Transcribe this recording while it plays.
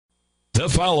The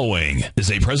following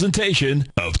is a presentation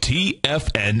of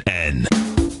TFNN.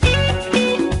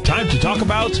 Time to talk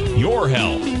about your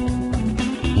health.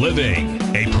 Living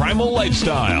a primal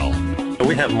lifestyle.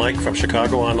 We have Mike from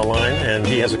Chicago on the line, and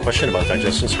he has a question about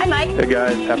digestion. Hi, Mike. Hey,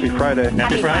 guys. Happy Friday.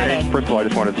 Happy Friday. First of all, I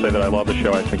just wanted to say that I love the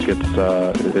show. I think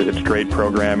it's great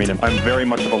programming, and I'm very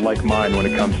much of a like mind when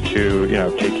it comes to,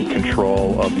 taking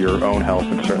control of your own health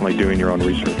and certainly doing your own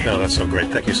research. Oh, that's so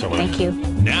great. Thank you so much. Thank you.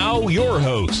 Now your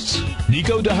hosts,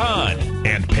 Nico Haan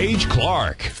and Paige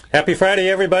Clarke. Happy Friday,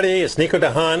 everybody. It's Nico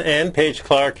Haan and Paige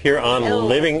Clarke here on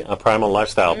Living a Primal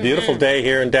Lifestyle. Beautiful day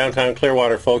here in downtown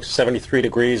Clearwater, folks. 73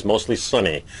 degrees, mostly sunny.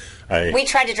 We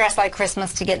tried to dress like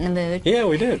Christmas to get in the mood. Yeah,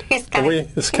 we did.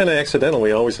 It's kind of accidental.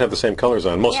 We always have the same colors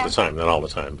on most of the time, not all the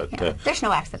time. But there's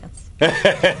no accidents.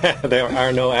 There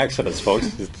are no accidents,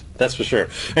 folks. That's for sure.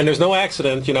 And there's no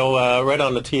accident, right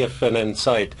on the TFNN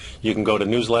site. You can go to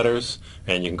newsletters,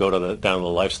 and you can go to down to the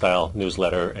lifestyle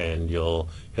newsletter, and you'll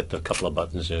hit the couple of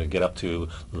buttons and get up to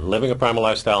Living a Primal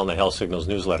Lifestyle and the Health Signals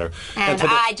newsletter. And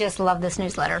I just love this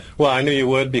newsletter. Well, I knew you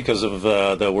would because of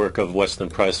the work of Weston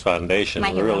Price Foundation.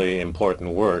 Really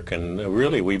important work. And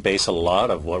really we base a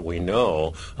lot of what we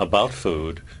know about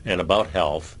food and about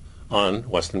health on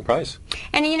Weston Price.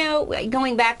 And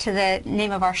going back to the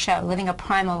name of our show, Living a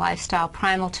Primal Lifestyle,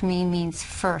 primal to me means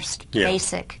first,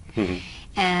 basic. Mm-hmm.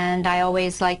 And I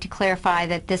always like to clarify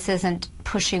that this isn't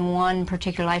pushing one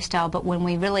particular lifestyle, but when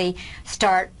we really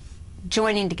start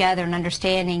joining together and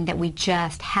understanding that we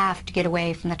just have to get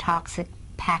away from the toxic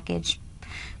packaged,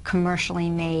 commercially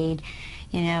made,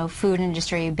 food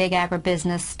industry, big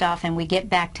agribusiness stuff, and we get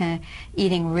back to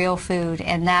eating real food,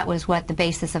 and that was what the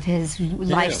basis of his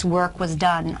life's work was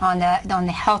done on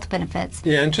the health benefits.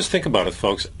 Yeah, and just think about it,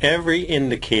 folks. Every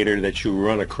indicator that you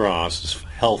run across,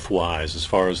 health-wise, as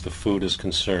far as the food is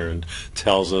concerned,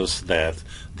 tells us that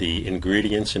the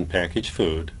ingredients in packaged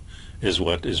food is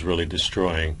what is really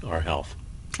destroying our health.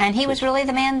 And he was really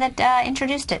the man that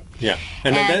introduced it. Yeah,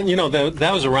 and then,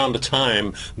 that was around the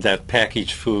time that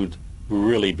packaged food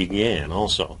really began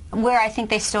also. Where I think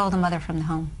they stole the mother from the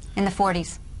home, in the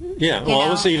 40s. Yeah, well, it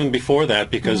was even before that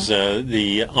because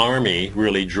the Army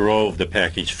really drove the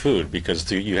packaged food because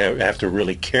you have to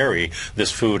really carry this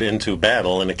food into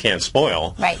battle and it can't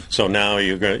spoil. Right. So now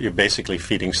you're basically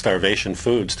feeding starvation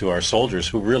foods to our soldiers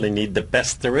who really need the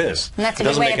best there is. And that's a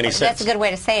good way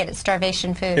to say it. It's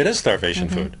starvation food. It is starvation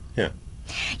food, yeah.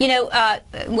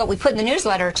 What we put in the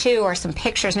newsletter, too, are some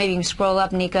pictures. Maybe you can scroll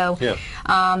up, Nico.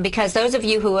 Yeah. Because those of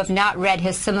you who have not read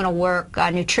his seminal work,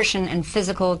 Nutrition and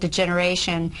Physical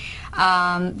Degeneration,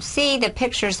 see the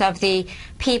pictures of the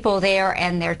people there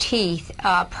and their teeth.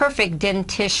 Perfect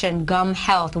dentition, gum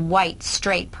health, white,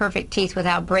 straight, perfect teeth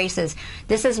without braces.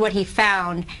 This is what he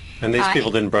found. And these people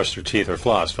didn't brush their teeth or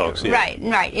floss, folks. Either.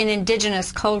 Right. In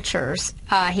indigenous cultures,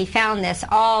 he found this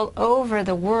all over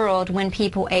the world when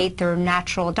people ate their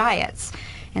natural diets.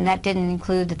 And that didn't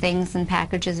include the things in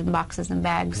packages and boxes and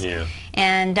bags. Yeah.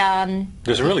 And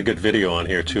there's a really good video on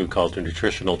here, too, called The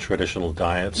Nutritional Traditional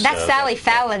Diets. That's Sally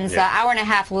Fallon's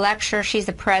hour-and-a-half lecture. She's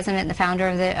the president and the founder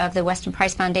of the Weston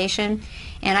Price Foundation.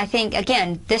 And I think,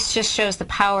 again, this just shows the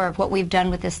power of what we've done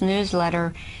with this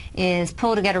newsletter is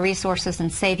pull together resources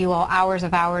and save you all hours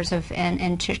of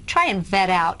and to try and vet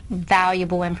out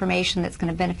valuable information that's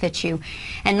going to benefit you.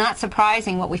 And not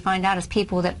surprising, what we find out is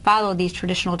people that follow these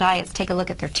traditional diets take a look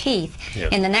at their teeth. Yeah.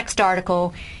 In the next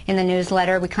article in the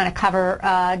newsletter, we kind of cover,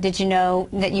 did you know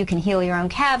that you can heal your own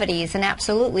cavities? And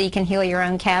absolutely you can heal your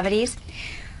own cavities.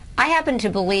 I happen to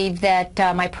believe that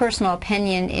my personal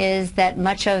opinion is that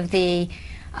much of the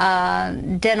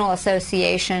dental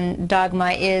association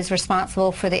dogma is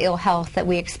responsible for the ill health that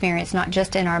we experience, not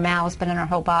just in our mouths but in our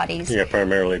whole bodies. Yeah,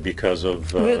 primarily because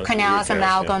of root canals,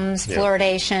 amalgams,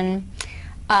 fluoridation.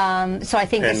 So I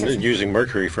think using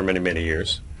mercury for many, many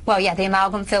years. Well, yeah, the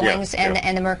amalgam fillings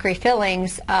and the mercury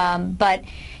fillings. But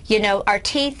our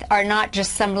teeth are not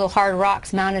just some little hard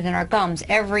rocks mounted in our gums.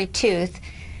 Every tooth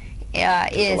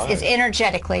is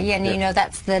energetically, and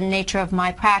that's the nature of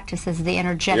my practice, is the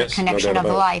energetic connection of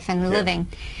life and living.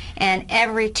 And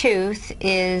every tooth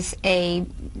is a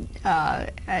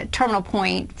terminal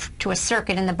point to a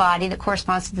circuit in the body that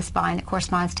corresponds to the spine, that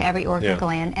corresponds to every organ,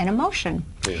 gland, and emotion.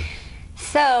 Yeah.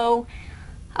 So,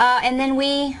 and then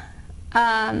we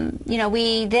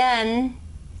then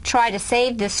try to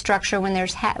save this structure when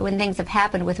when things have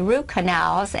happened with root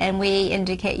canals, and we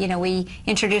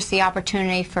introduce the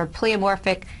opportunity for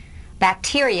pleomorphic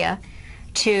bacteria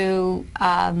to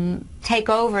take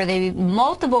over the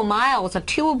multiple miles of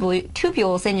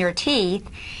tubules in your teeth,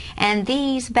 and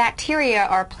these bacteria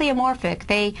are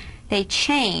pleomorphic. They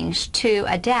change to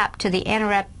adapt to the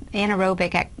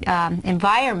anaerobic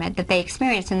environment that they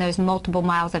experience in those multiple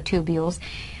miles of tubules,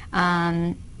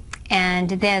 and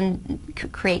then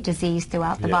create disease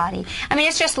throughout the body. I mean,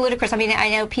 it's just ludicrous. I mean, I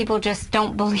know people just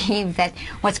don't believe that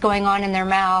what's going on in their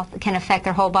mouth can affect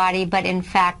their whole body, but in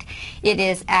fact, it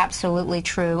is absolutely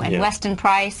true. And Weston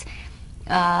Price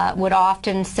would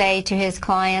often say to his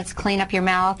clients, clean up your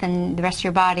mouth and the rest of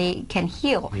your body can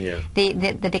heal.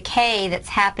 The decay that's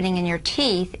happening in your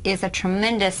teeth is a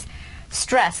tremendous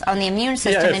stress on the immune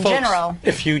system in general.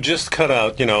 If you just cut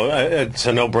out, it's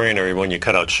a no-brainer when you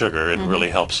cut out sugar. It really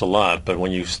helps a lot. But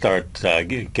when you start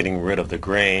getting rid of the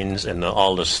grains and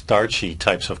all the starchy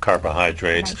types of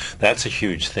carbohydrates, that's a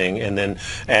huge thing. And then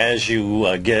as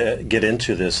you get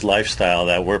into this lifestyle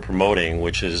that we're promoting,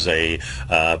 which is a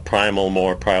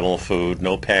more primal food,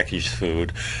 no packaged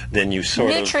food, then you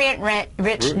sort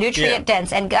nutrient-rich,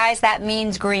 nutrient-dense. And guys, that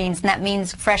means greens, and that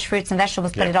means fresh fruits and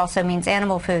vegetables, but it also means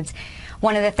animal foods.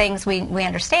 One of the things we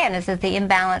understand is that the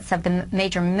imbalance of the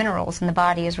major minerals in the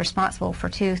body is responsible for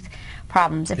tooth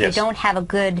problems. If we don't have a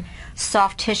good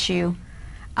soft tissue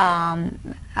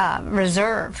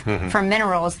reserve for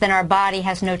minerals, then our body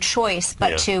has no choice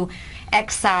but to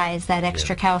excise that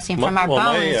extra calcium from our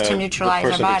bones to neutralize our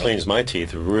body. The person that cleans my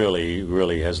teeth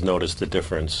really has noticed the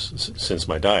difference since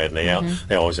my diet. And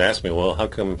they always ask me, well, how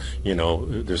come,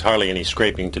 there's hardly any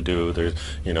scraping to do. There's,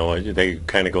 they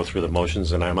kind of go through the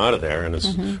motions and I'm out of there. And it's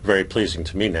very pleasing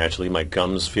to me naturally. My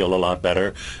gums feel a lot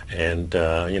better. And,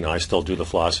 I still do the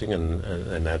flossing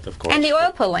and that, of course. And the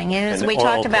oil pulling, as we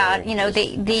talked about,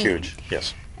 the huge,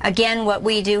 yes. Again, what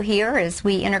we do here is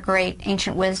we integrate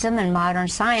ancient wisdom and modern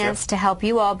science to help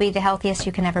you all be the healthiest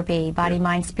you can ever be. Body,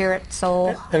 mind, spirit,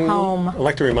 soul, home. I'd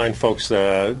like to remind folks,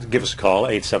 give us a call,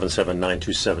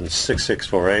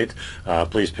 877-927-6648.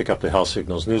 Please pick up the Health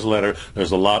Signals newsletter.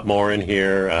 There's a lot more in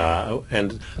here.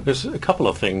 And there's a couple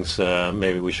of things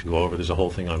maybe we should go over. There's a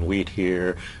whole thing on wheat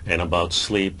here and about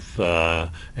sleep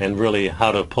and really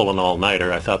how to pull an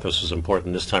all-nighter. I thought this was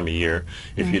important this time of year.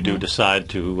 If you do decide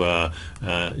to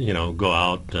go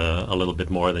out a little bit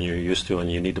more than you're used to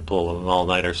and you need to pull an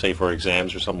all-nighter, say for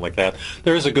exams or something like that,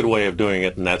 there is a good way of doing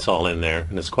it, and that's all in there,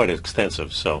 and it's quite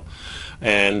extensive. So,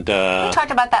 and we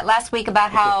talked about that last week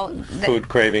about how food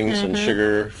cravings and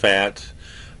sugar, fat.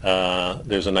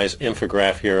 There's a nice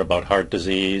infographic here about heart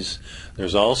disease.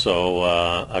 There's also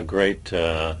a great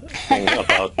thing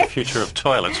about the future of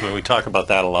toilets. When we talk about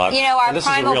that a lot. Our and this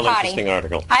primal is a real potty. Interesting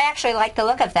article. I actually like the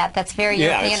look of that. That's very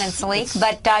European and sleek.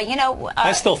 But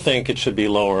I still think it should be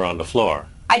lower on the floor.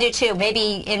 I do too.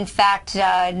 Maybe, in fact,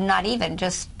 not even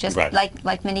just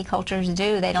like many cultures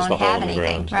do. They don't have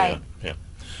anything. Right. Yeah.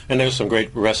 And there's some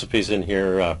great recipes in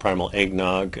here. Primal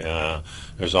eggnog.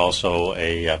 There's also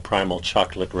a primal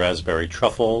chocolate raspberry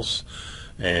truffles.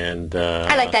 And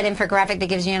I like that infographic that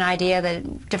gives you an idea of the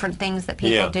different things that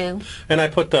people do. And I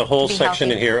put the whole section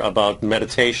healthy. in here about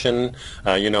meditation.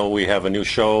 We have a new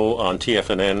show on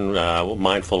TFNN,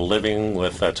 Mindful Living,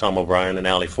 with Tom O'Brien and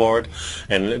Allie Ford.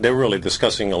 And they're really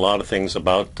discussing a lot of things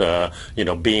about,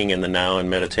 being in the now and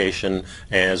meditation,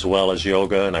 as well as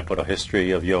yoga. And I put a history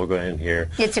of yoga in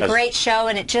here. It's a great show,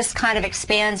 and it just kind of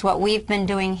expands what we've been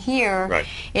doing here. Right.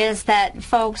 Is that,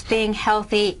 folks, being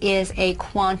healthy is a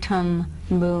quantum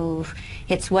move.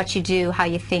 It's what you do, how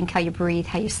you think, how you breathe,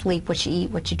 how you sleep, what you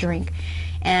eat, what you drink.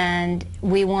 And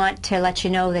we want to let you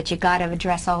know that you got to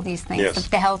address all these things. Yes.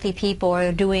 The healthy people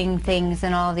are doing things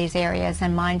in all these areas,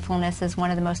 and mindfulness is one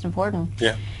of the most important.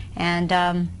 Yeah.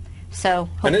 And so...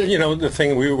 And the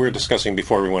thing we were discussing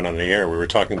before we went on the air, we were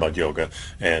talking about yoga,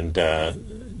 and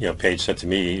Paige said to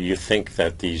me, you think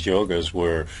that these yogas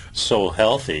were so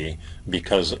healthy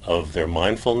because of their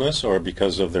mindfulness or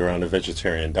because of they're on a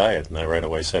vegetarian diet? And I right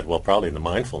away said, well, probably the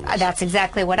mindfulness. That's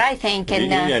exactly what I think.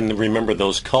 And remember,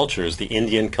 those cultures, the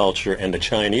Indian culture and the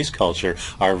Chinese culture,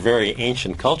 are very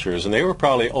ancient cultures, and they were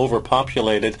probably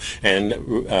overpopulated and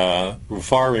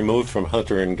far removed from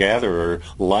hunter and gatherer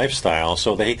lifestyle,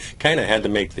 so they kind of had to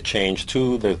make the change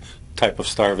to the type of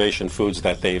starvation foods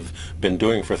that they've been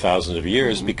doing for thousands of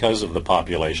years because of the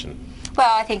population. Well,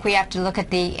 I think we have to look at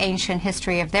the ancient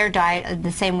history of their diet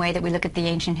the same way that we look at the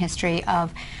ancient history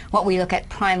of what we look at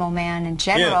primal man in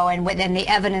general, and the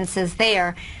evidence is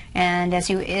there. And as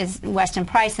Weston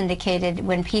Price indicated,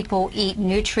 when people eat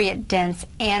nutrient-dense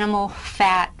animal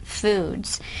fat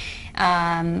foods,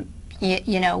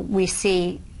 we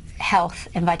see health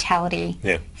and vitality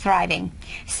thriving.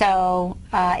 So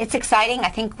it's exciting. I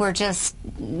think we're just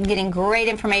getting great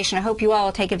information. I hope you all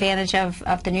will take advantage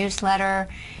of the newsletter,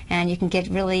 and you can get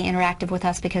really interactive with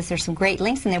us because there's some great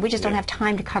links in there. We just don't have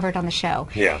time to cover it on the show.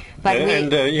 Yeah. But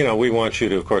you know, we want you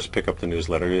to, of course, pick up the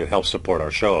newsletter. It helps support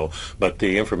our show, but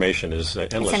the information is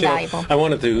endless. It's invaluable. You know, I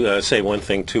wanted to say one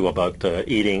thing, too, about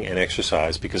eating and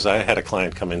exercise, because I had a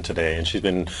client come in today, and she's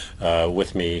been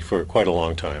with me for quite a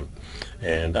long time.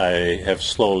 And I have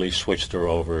slowly switched her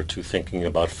over to thinking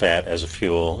about fat as a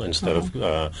fuel instead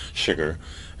of sugar.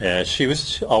 And she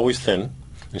was always thin,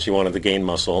 and she wanted to gain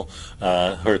muscle.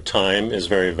 Her time is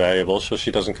very valuable, so she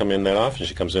doesn't come in that often.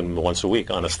 She comes in once a week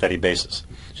on a steady basis.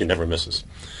 She never misses.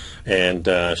 And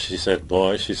she said,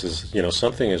 boy, she says, you know,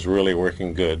 something is really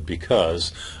working good,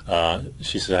 because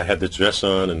she said, I had the dress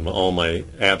on and all my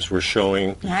abs were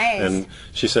showing. Nice. And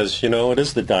she says, you know, it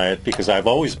is the diet, because I've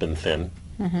always been thin.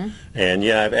 And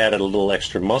yeah, I've added a little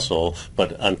extra muscle,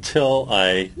 but until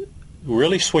I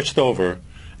really switched over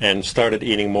and started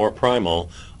eating more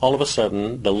Primal, all of a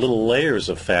sudden the little layers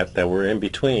of fat that were in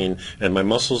between, and my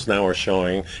muscles now are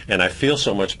showing, and I feel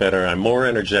so much better. I'm more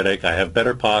energetic. I have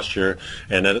better posture,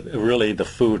 and really the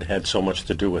food had so much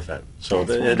to do with that. So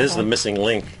it is the missing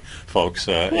link, folks.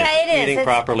 It is. Eating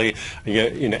properly,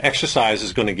 you know, exercise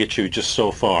is going to get you just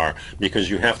so far,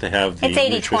 because you have to have the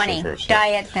nutrition first.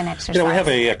 Diet, then exercise. You know, we have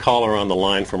a caller on the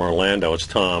line from Orlando. It's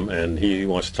Tom, and he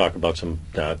wants to talk about some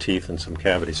teeth and some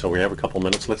cavities. So we have a couple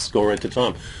minutes. Let's go right to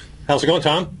Tom. How's it going,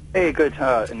 Tom? Hey, good,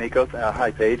 Nico. Hi,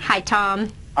 Paige. Hi, Tom.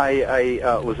 I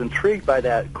was intrigued by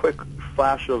that quick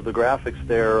flash of the graphics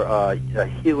there,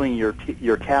 healing your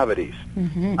cavities.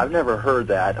 I've never heard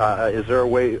that. Is there a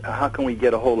way? How can we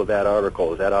get a hold of that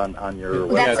article? Is that on your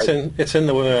website? Yeah, it's in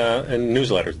the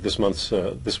newsletter,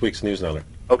 this week's newsletter.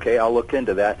 Okay, I'll look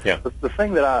into that. Yeah. The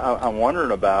thing that I'm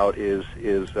wondering about is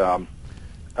I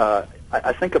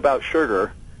think about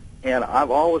sugar. And I've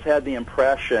always had the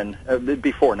impression,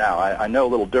 before now, I know a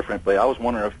little differently. I was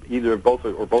wondering if either both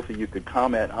of you could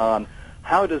comment on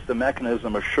how does the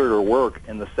mechanism of sugar work,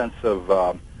 in the sense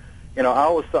of, you know, I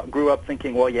always grew up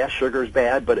thinking, well, yes, sugar's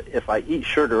bad, but if I eat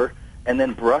sugar and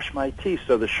then brush my teeth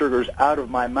so the sugar's out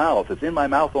of my mouth, it's in my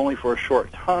mouth only for a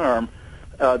short term,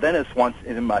 then it's once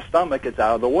in my stomach, it's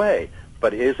out of the way.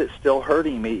 But is it still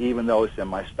hurting me even though it's in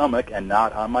my stomach and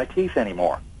not on my teeth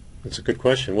anymore? That's a good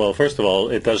question. Well, first of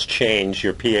all, it does change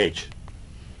your pH.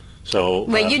 So,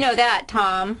 well, you know that,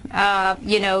 Tom.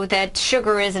 You know that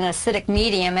sugar is an acidic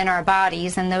medium in our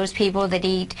bodies, and those people that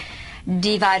eat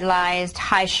devitalized,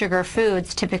 high-sugar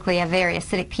foods typically have very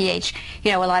acidic pH.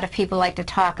 You know, a lot of people like to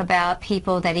talk about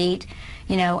people that eat,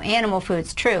 you know, animal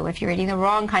foods. True, if you're eating the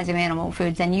wrong kinds of animal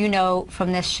foods, and you know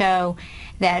from this show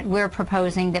that we're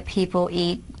proposing that people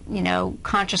eat, you know,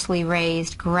 consciously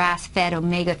raised, grass-fed,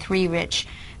 omega-3 rich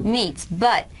meats.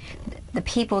 But the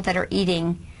people that are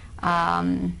eating,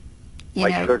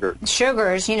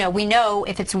 sugars, you know, we know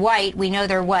if it's white, we know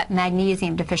they're what?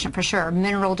 Magnesium deficient for sure.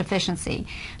 Mineral deficiency.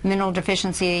 Mineral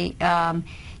deficiency,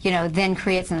 you know, then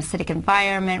creates an acidic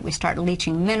environment. We start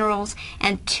leaching minerals.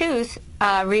 And tooth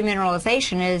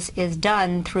remineralization is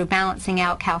done through balancing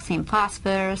out calcium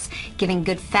phosphorus, giving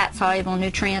good fat-soluble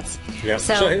nutrients. Yeah.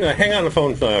 So hang on the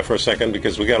phone for a second,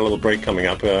 because we got a little break coming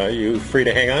up. You free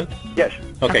to hang on? Yes.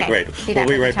 Okay, great. We'll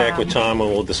be right back with Tom, and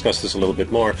we'll discuss this a little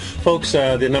bit more. Folks,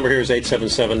 the number here is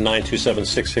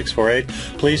 877-927-6648.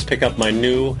 Please pick up my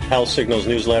new Health Signals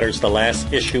newsletter. It's the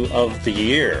last issue of the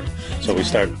year. So we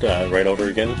start right over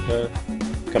again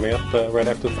coming up right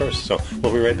after the first. So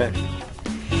we'll be right back.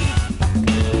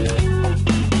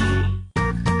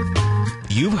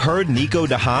 You've heard Nico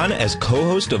Haan as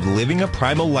co-host of Living a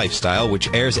Primal Lifestyle,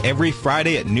 which airs every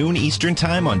Friday at noon Eastern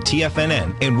Time on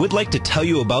TFNN, and would like to tell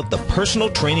you about the personal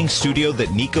training studio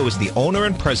that Nico is the owner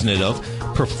and president of,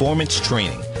 Performance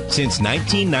Training. Since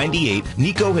 1998,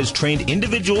 Nico has trained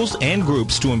individuals and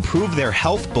groups to improve their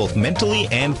health both mentally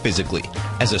and physically.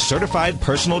 As a certified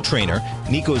personal trainer,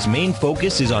 Nico's main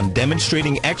focus is on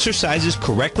demonstrating exercises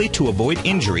correctly to avoid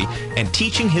injury and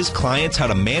teaching his clients how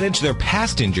to manage their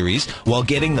past injuries while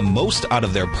getting the most out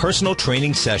of their personal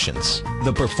training sessions.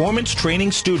 The Performance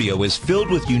Training Studio is filled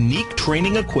with unique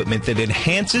training equipment that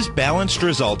enhances balanced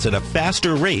results at a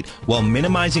faster rate while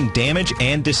minimizing damage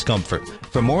and discomfort.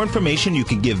 For more information, you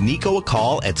can give Nico a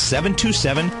call at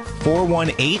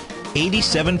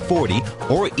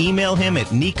 727-418-8740 or email him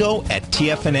at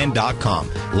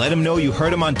nico@tfnn.com. Let him know you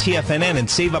heard him on TFNN and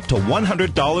save up to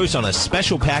 $100 on a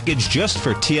special package just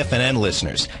for TFNN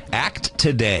listeners. Act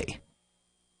today.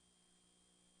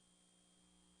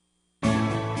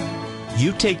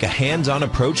 You take a hands-on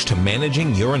approach to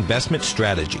managing your investment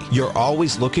strategy. You're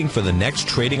always looking for the next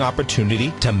trading opportunity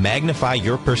to magnify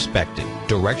your perspective.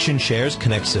 Direction Shares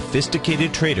connects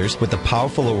sophisticated traders with a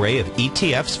powerful array of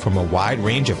ETFs from a wide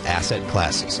range of asset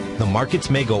classes. The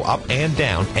markets may go up and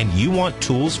down, and you want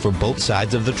tools for both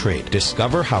sides of the trade.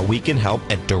 Discover how we can help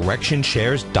at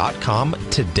DirectionShares.com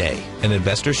today. An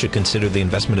investor should consider the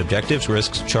investment objectives,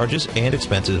 risks, charges, and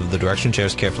expenses of the Direction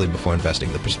Shares carefully before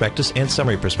investing. The prospectus and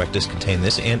summary prospectus contain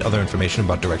this and other information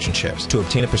about Direction Shares. To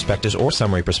obtain a prospectus or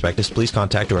summary prospectus, please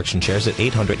contact Direction Shares at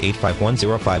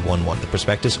 800-851-0511. The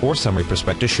prospectus or summary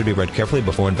prospectus should be read carefully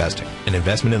before investing. An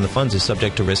investment in the funds is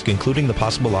subject to risk, including the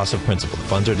possible loss of principal. The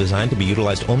funds are designed to be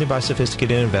utilized only by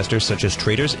sophisticated investors such as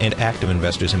traders and active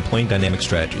investors employing dynamic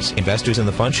strategies. Investors in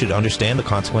the fund should understand the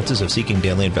consequences of seeking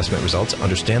daily investment results,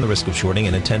 understand the risk of shorting,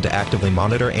 and intend to actively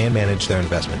monitor and manage their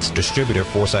investments. Distributor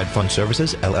Foreside Fund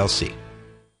Services, LLC.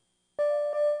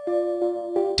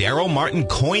 Daryl Martin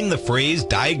coined the phrase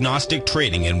diagnostic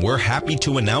trading, and we're happy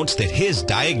to announce that his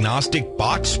diagnostic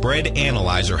box spread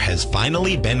analyzer has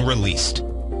finally been released.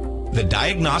 The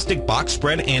Diagnostic Box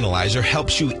Spread Analyzer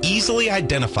helps you easily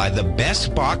identify the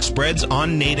best box spreads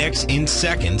on Nadex in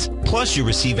seconds, plus you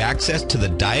receive access to the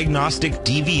diagnostic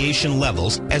deviation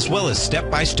levels, as well as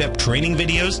step-by-step training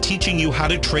videos teaching you how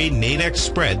to trade Nadex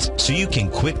spreads so you can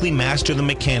quickly master the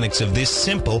mechanics of this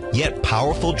simple yet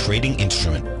powerful trading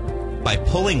instrument. By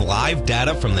pulling live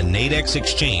data from the Nadex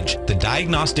exchange, the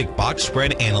Diagnostic Box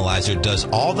Spread Analyzer does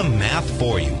all the math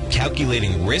for you,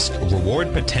 calculating risk,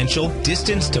 reward potential,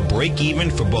 distance to break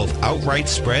even for both outright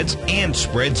spreads and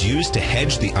spreads used to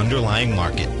hedge the underlying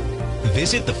market.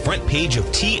 Visit the front page of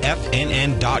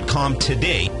TFNN.com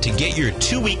today to get your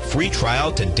 2-week free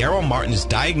trial to Daryl Martin's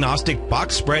Diagnostic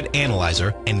Box Spread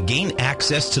Analyzer and gain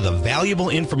access to the valuable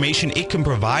information it can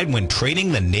provide when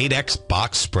trading the Nadex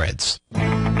box spreads.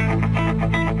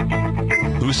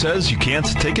 Who says you can't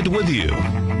take it with you?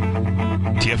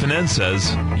 TFNN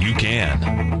says you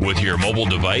can. With your mobile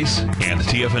device and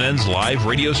TFNN's live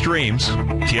radio streams,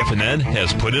 TFNN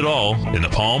has put it all in the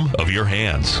palm of your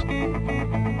hands.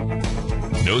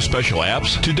 No special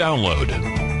apps to download.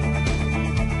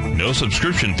 No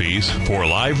subscription fees for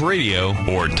live radio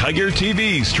or Tiger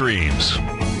TV streams.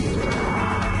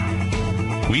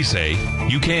 We say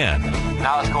you can.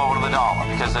 Now let's go over to the dollar,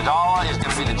 because the dollar is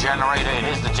going to be the generator. It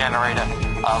is the generator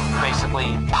of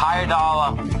basically higher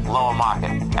dollar, lower market.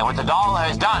 And what the dollar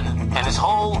has done, and this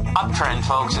whole uptrend,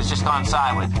 folks, has just gone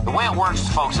sideways. The way it works,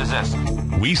 folks, is this.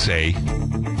 We say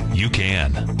you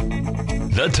can.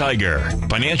 The Tiger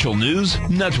Financial News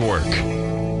Network.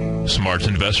 Smart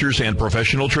investors and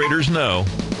professional traders know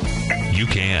you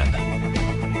can.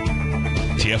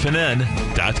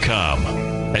 TFNN.com.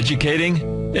 Educating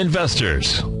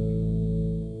investors.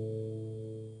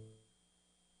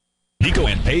 Nico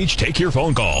and Paige take your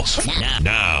phone calls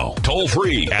now. Toll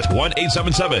free at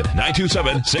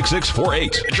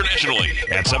 1-877-927-6648. Internationally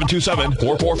at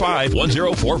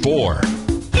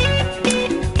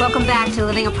 727-445-1044. Welcome back to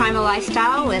Living a Primal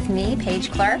Lifestyle with me,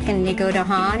 Paige Clarke, and Nico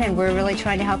Haan, and we're really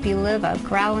trying to help you live a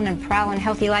growling and prowling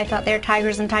healthy life out there,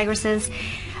 tigers and tigresses.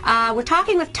 We're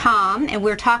talking with Tom, and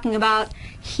we're talking about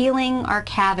healing our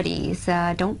cavities.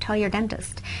 Don't tell your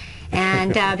dentist,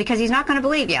 and because he's not going to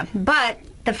believe you. But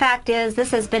the fact is, this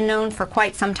has been known for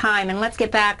quite some time, and let's get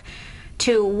back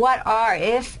to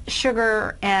if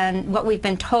sugar and what we've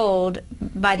been told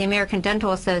by the American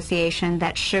Dental Association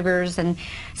that sugars and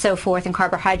so forth and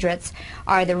carbohydrates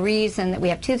are the reason that we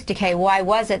have tooth decay. Why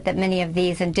was it that many of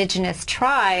these indigenous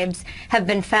tribes have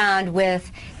been found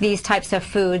with these types of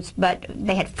foods, but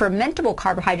they had fermentable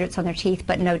carbohydrates on their teeth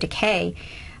but no decay?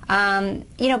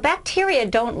 Bacteria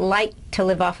don't like to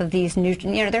live off of these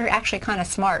nutrients. They're actually kind of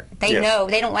smart. They know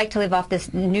they don't like to live off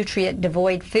this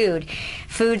nutrient-devoid food.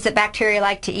 Foods that bacteria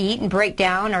like to eat and break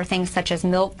down are things such as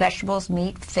milk, vegetables,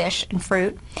 meat, fish, and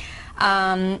fruit.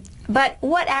 But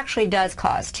what actually does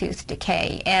cause tooth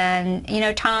decay? And,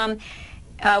 Tom,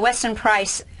 Weston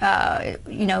Price,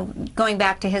 going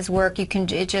back to his work,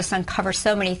 it just uncovers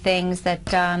so many things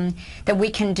that we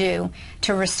can do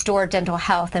to restore dental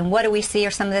health. And what do we see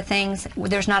are some of the things?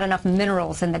 There's not enough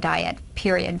minerals in the diet,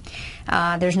 period.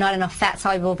 There's not enough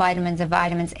fat-soluble vitamins and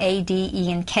vitamins A, D,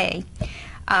 E, and K.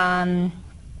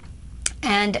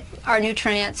 And our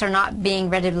nutrients are not being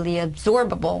readily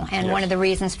absorbable, and one of the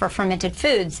reasons for fermented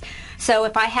foods. So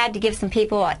if I had to give some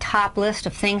people a top list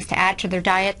of things to add to their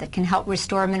diet that can help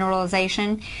restore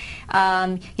mineralization,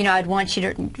 I'd want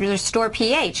you to restore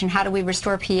pH. And how do we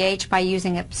restore pH? By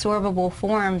using absorbable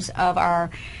forms of our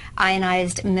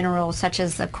ionized minerals, such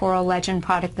as the Coral Legend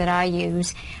product that I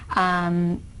use.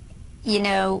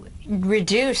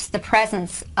 reduce the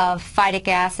presence of phytic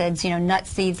acids, nuts,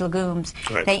 seeds, legumes.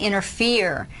 Right. They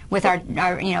interfere with our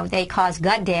they cause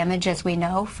gut damage, as we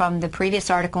know from the previous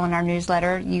article in our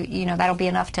newsletter. That'll be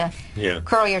enough to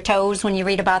curl your toes when you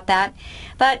read about that.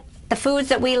 But the foods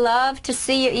that we love to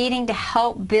see you eating to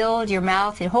help build your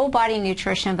mouth, your whole body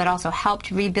nutrition, but also help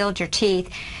to rebuild your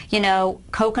teeth.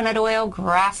 Coconut oil,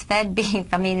 grass-fed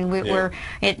beef. I mean, we're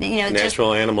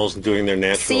natural animals doing their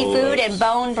natural seafood and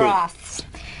bone broths,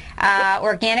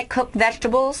 organic cooked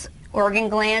vegetables, organ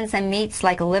glands, and meats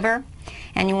like liver.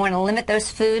 And you want to limit those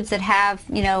foods that have,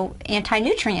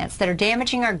 anti-nutrients that are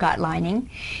damaging our gut lining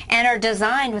and are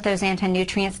designed with those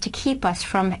anti-nutrients to keep us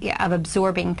from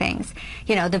absorbing things,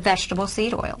 the vegetable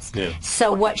seed oils. Yeah.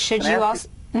 So what should you also...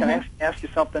 Can I ask you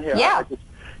something here? Yeah.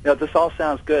 This all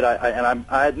sounds good,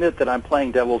 I admit that I'm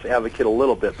playing devil's advocate a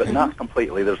little bit, but not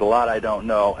completely. There's a lot I don't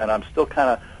know, and I'm still kind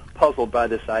of puzzled by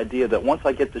this idea that once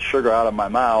I get the sugar out of my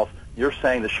mouth, you're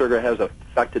saying the sugar has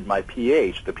affected my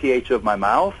pH, the pH of my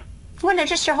mouth? Well, no,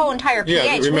 just your whole entire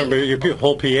pH. Yeah, remember, your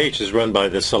whole pH is run by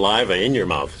the saliva in your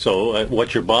mouth. So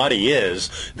what your body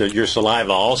is, your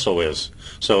saliva also is.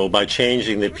 So by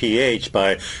changing the pH,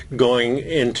 by going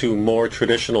into more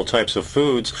traditional types of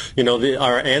foods,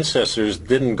 our ancestors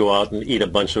didn't go out and eat a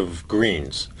bunch of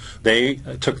greens. They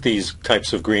took these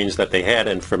types of greens that they had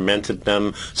and fermented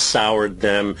them, soured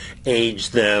them,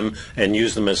 aged them, and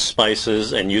used them as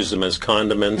spices and used them as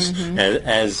condiments,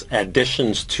 as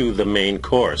additions to the main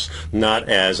course, not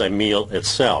as a meal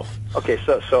itself. Okay,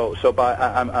 so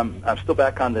I'm still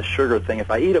back on this sugar thing. If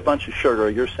I eat a bunch of sugar,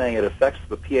 you're saying it affects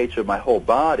the pH of my whole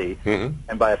body,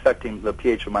 and by affecting the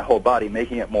pH of my whole body,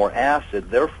 making it more acid,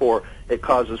 therefore it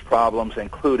causes problems,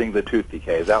 including the tooth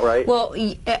decay. Is that right? Well,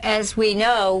 as we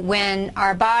know, when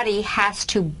our body has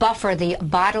to buffer the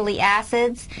bodily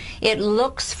acids, it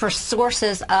looks for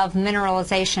sources of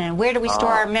mineralization. And where do we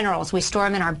store our minerals? We store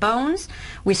them in our bones,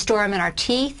 we store them in our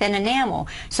teeth and enamel.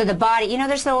 So the body,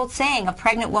 there's the old saying, a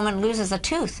pregnant woman loses a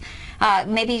tooth.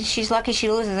 Maybe she's lucky she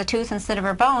loses a tooth instead of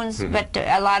her bones, but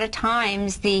a lot of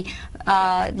times the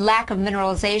lack of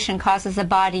mineralization causes the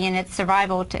body in its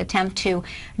survival to attempt to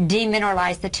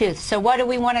demineralize the tooth. So what do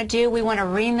we want to do? We want to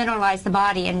remineralize the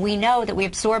body, and we know that we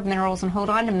absorb minerals and hold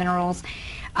on to minerals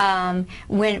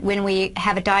when we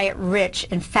have a diet rich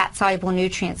in fat-soluble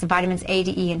nutrients, vitamins A,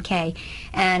 D, E, and K.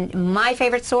 And my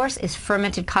favorite source is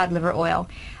fermented cod liver oil.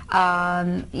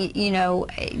 Getting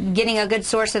a good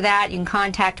source of that, you can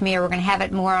contact me, or we're going to have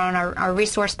it more on our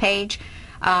resource page.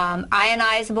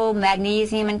 Ionizable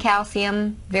magnesium and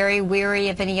calcium, very weary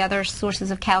of any other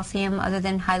sources of calcium other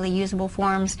than highly usable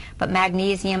forms, but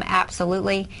magnesium,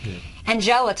 absolutely. And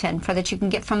gelatin, that you can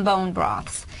get from bone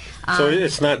broths. So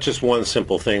it's not just one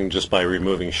simple thing. Just by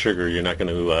removing sugar, you're not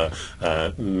going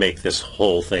to make this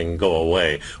whole thing go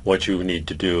away. What you need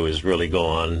to do is really go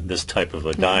on this type of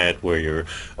a diet where you're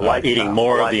eating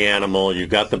more of the animal. You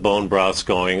got the bone broths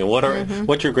going, and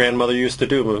what your grandmother used to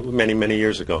do many, many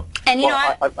years ago. And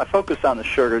I focus on the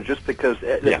sugar just because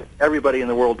everybody in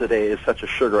the world today is such a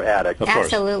sugar addict. Of course.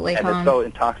 Absolutely, and it's so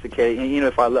intoxicating. And,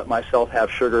 if I let myself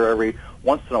have sugar every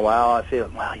once in a while, I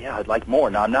feel, I'd like more.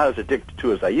 Now, I'm not as addicted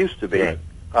to as I used to be. Right.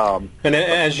 And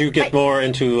as you get more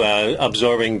into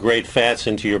absorbing great fats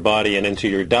into your body and into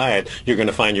your diet, you're going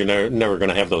to find you're never going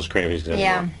to have those cravings anymore.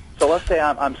 Yeah. So let's say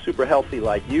I'm super healthy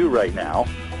like you right now,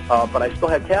 but I still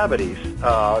have cavities.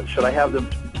 Should I have the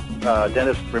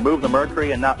dentist remove the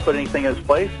mercury and not put anything in its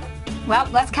place? Well,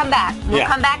 let's come back. We'll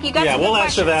come back. You got some we'll good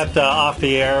answer questions. that off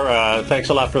the air. Thanks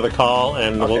a lot for the call,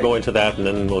 and we'll go into that, and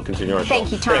then we'll continue our show.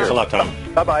 Thank you, Tom. Thanks a lot, Tom.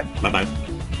 Bye-bye. Bye-bye.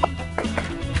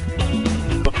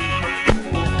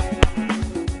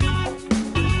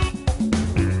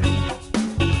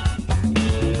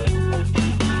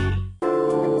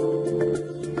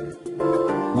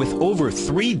 With over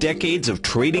 3 decades of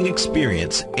trading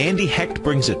experience, Andy Hecht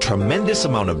brings a tremendous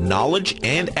amount of knowledge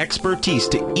and expertise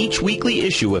to each weekly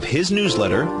issue of his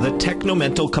newsletter, the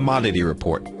Technomental Commodity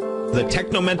Report. The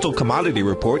Technomental Commodity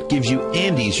Report gives you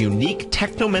Andy's unique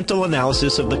technomental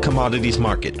analysis of the commodities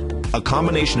market, a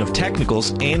combination of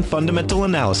technicals and fundamental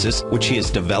analysis which he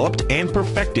has developed and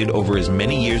perfected over his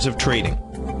many years of trading.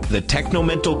 The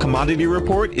Technomental Commodity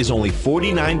Report is only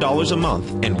 $49 a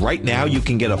month, and right now you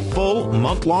can get a full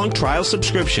month-long trial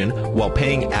subscription while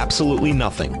paying absolutely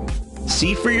nothing.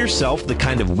 See for yourself the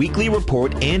kind of weekly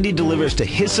report Andy delivers to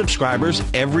his subscribers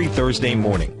every Thursday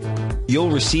morning.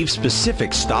 You'll receive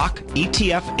specific stock,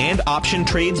 ETF, and option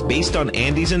trades based on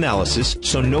Andy's analysis,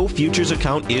 so no futures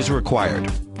account is required.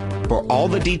 For all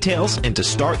the details and to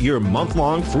start your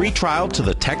month-long free trial to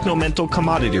the Technomental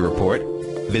Commodity Report,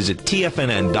 visit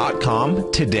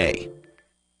TFNN.com today.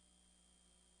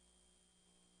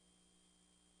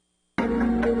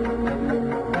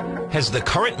 Has the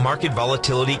current market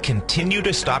volatility continued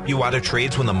to stop you out of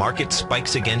trades when the market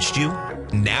spikes against you?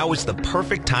 Now is the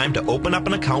perfect time to open up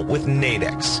an account with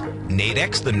Nadex.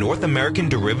 Nadex, the North American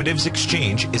Derivatives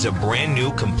Exchange, is a brand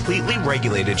new, completely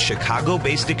regulated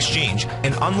Chicago-based exchange,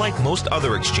 and unlike most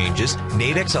other exchanges,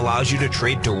 Nadex allows you to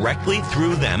trade directly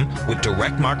through them with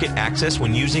direct market access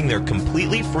when using their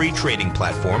completely free trading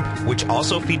platform, which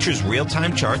also features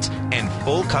real-time charts and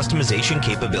full customization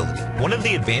capability. One of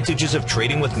the advantages of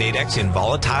trading with Nadex in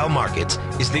volatile markets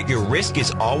is that your risk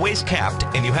is always capped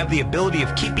and you have the ability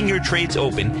of keeping your trades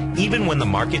open even when the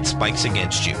market spikes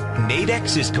against you.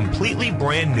 Nadex is completely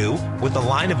brand new with a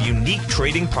line of unique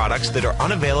trading products that are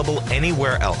unavailable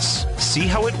anywhere else. See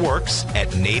how it works at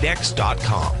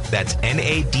nadex.com. That's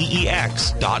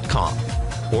Nadex.com.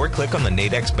 Or click on the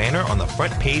Nadex banner on the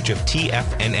front page of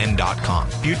TFNN.com.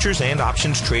 Futures and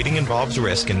options trading involves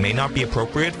risk and may not be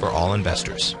appropriate for all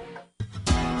investors.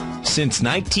 Since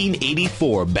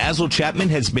 1984, Basil Chapman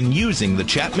has been using the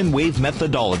Chapman Wave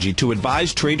methodology to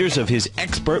advise traders of his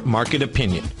expert market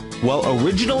opinion. While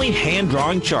originally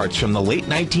hand-drawing charts from the late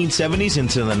 1970s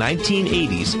into the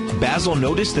 1980s, Basil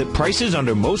noticed that prices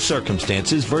under most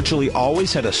circumstances virtually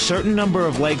always had a certain number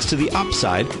of legs to the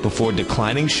upside before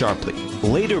declining sharply.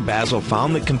 Later, Basil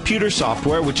found that computer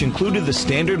software, which included the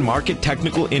standard market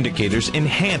technical indicators,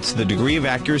 enhanced the degree of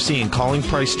accuracy in calling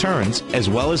price turns, as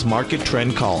well as market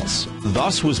trend calls.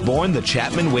 Thus was born the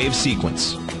Chapman Wave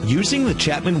sequence. Using the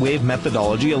Chapman Wave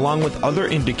methodology along with other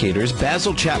indicators,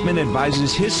 Basil Chapman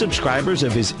advises his subscribers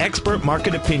of his expert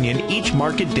market opinion each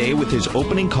market day with his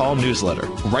opening call newsletter.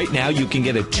 Right now, you can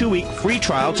get a 2-week free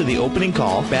trial to the opening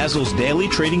call, Basil's daily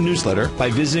trading newsletter,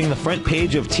 by visiting the front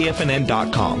page of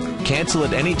TFNN.com. Cancel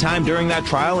at any time during that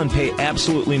trial and pay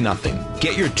absolutely nothing.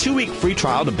 Get your 2-week free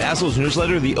trial to Basil's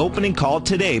newsletter, The Opening Call,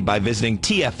 today by visiting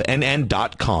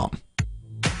TFNN.com.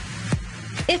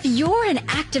 If you're an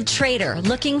active trader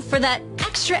looking for that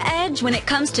extra edge when it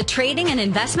comes to trading and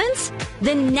investments,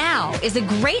 then now is a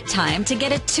great time to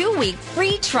get a 2-week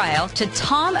free trial to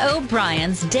Tom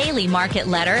O'Brien's daily market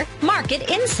letter, Market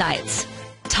Insights.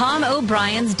 Tom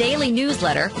O'Brien's daily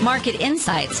newsletter, Market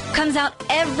Insights, comes out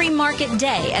every market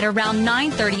day at around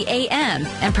 9:30 a.m.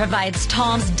 and provides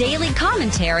Tom's daily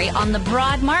commentary on the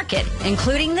broad market,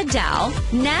 including the Dow,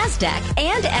 NASDAQ,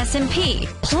 and S&P,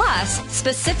 plus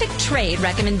specific trade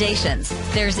recommendations.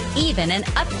 There's even an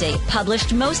update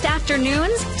published most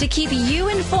afternoons to keep you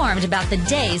informed about the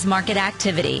day's market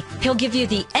activity. He'll give you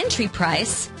the entry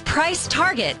price, price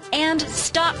target, and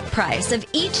stop price of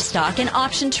each stock and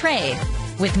option trade.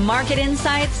 With Market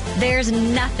Insights, there's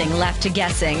nothing left to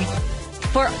guessing.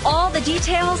 For all the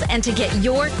details and to get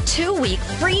your 2-week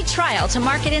free trial to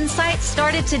Market Insights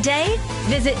started today,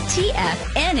 visit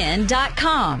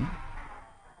TFNN.com.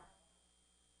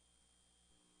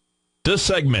 This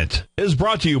segment is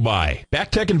brought to you by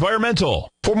BackTech Environmental.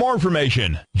 For more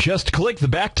information, just click the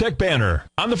BackTech banner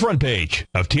on the front page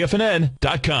of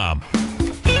TFNN.com.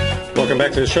 Welcome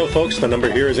back to the show, folks. The number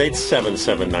here is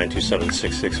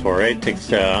 877-927-6648. Take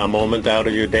a moment out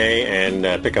of your day and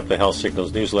pick up the Health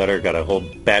Signals newsletter. Got a whole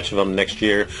batch of them next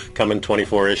year. Coming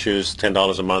 24 issues,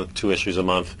 $10 a month, 2 issues a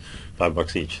month,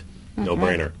 $5 each.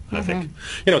 No-brainer, I think.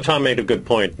 You know, Tom made a good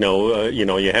point.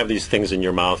 You have these things in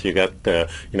your mouth. You got,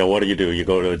 what do? You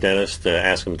go to a dentist,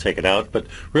 ask them to take it out. But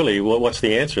really, what's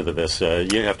the answer to this?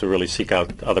 You have to really seek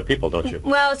out other people, don't you?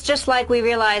 Well, it's just like we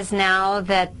realize now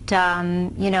that,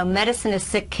 medicine is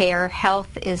sick care,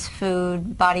 health is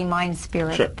food, body, mind,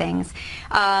 spirit things.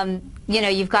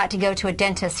 You've got to go to a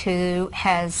dentist who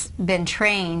has been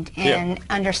trained in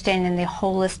understanding the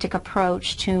holistic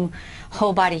approach to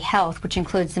whole body health, which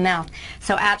includes the mouth.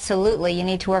 So absolutely, you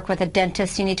need to work with a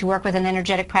dentist, you need to work with an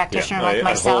energetic practitioner like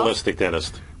myself. A holistic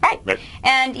dentist. Right.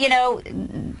 And,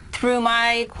 through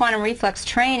my quantum reflex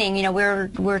training,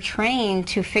 we're trained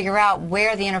to figure out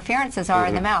where the interferences are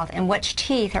in the mouth and which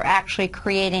teeth are actually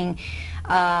creating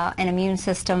an immune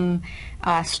system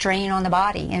strain on the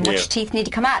body and which teeth need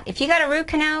to come out. If you got a root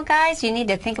canal, guys, you need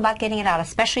to think about getting it out,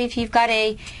 especially if you've got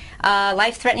a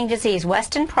life-threatening disease.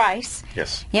 Weston Price,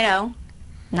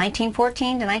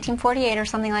 1914 to 1948 or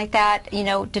something like that,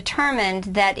 determined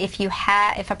that if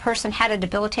a person had a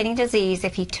debilitating disease,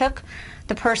 if he took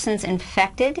the person's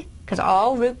infected, because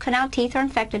all root canal teeth are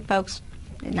infected, folks.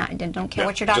 Don't care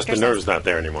what your doctor says. Just the nerve's not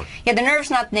there anymore. Yeah, the nerve's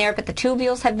not there, but the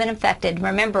tubules have been infected.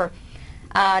 Remember,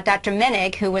 Dr.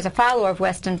 Menig, who was a follower of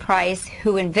Weston Price,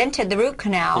 who invented the root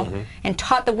canal and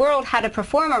taught the world how to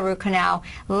perform a root canal,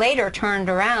 later turned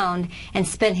around and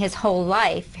spent his whole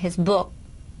life, his book,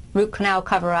 Root Canal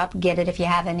Cover-Up, get it if you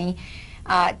have any,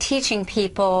 teaching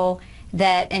people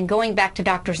that, and going back to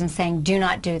doctors and saying, do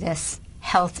not do this.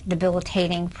 health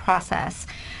debilitating process.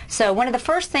 So one of the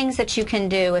first things that you can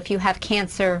do if you have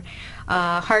cancer,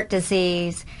 heart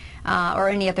disease, or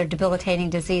any other debilitating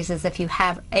diseases, if you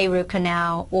have a root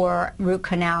canal or root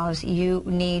canals, you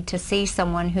need to see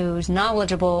someone who's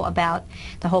knowledgeable about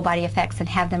the whole body effects and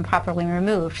have them properly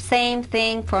removed. Same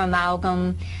thing for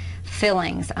amalgam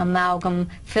fillings. Amalgam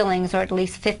fillings are at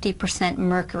least 50%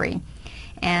 mercury.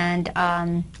 And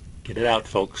get it out,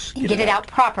 folks. Get it out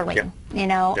properly. Yeah. You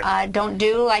know, Yeah. don't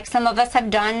do like some of us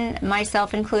have done,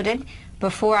 myself included,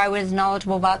 before I was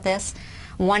knowledgeable about this.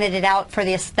 Wanted it out for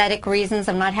the aesthetic reasons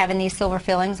of not having these silver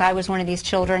fillings. I was one of these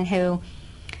children who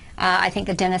I think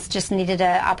the dentist just needed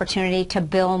an opportunity to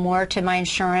bill more to my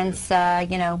insurance.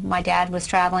 You know, my dad was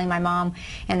traveling, my mom,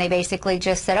 and they basically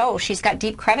just said, oh, she's got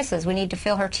deep crevices. We need to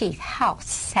fill her teeth. How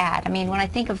sad. I mean, when I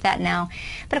think of that now,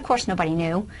 but of course nobody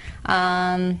knew.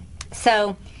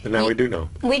 But now we do know.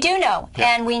 We do know,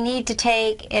 Yeah. and we need to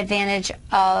take advantage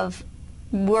of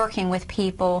working with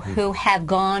people who have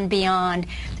gone beyond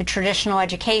the traditional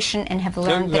education and have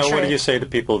learned the Now, truth. what do you say to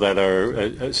people that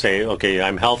are say, okay,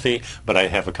 I'm healthy, but I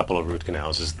have a couple of root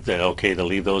canals? Is it okay to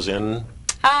leave those in?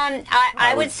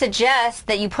 I would suggest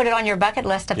that you put it on your bucket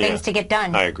list of Yeah. things to get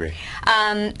done. I agree.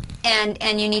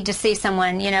 And you need to see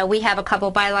someone. You know, we have a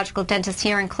couple biological dentists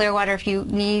here in Clearwater. If you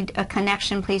need a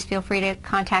connection, please feel free to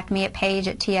contact me at Paige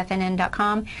at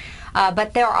TFNN.com.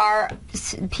 But there are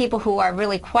people who are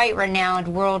really quite renowned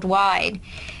worldwide.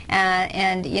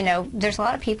 And, you know, there's a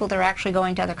lot of people that are actually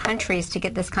going to other countries to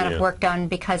get this kind of work done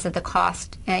because of the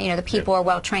cost. You know, the people are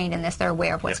well trained in this. They're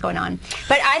aware of what's going on.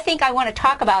 But I think I want to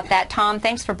talk about that, Tom.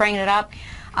 Thanks for bringing it up.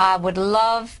 Would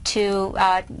love to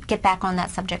get back on that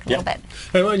subject a little bit.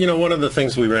 Well, you know, one of the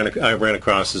things I ran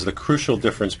across is the crucial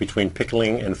difference between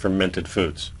pickling and fermented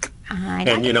foods.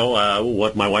 And, you know,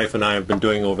 what my wife and I have been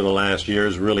doing over the last year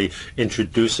is really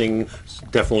introducing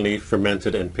definitely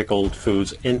fermented and pickled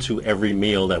foods into every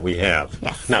meal that we have.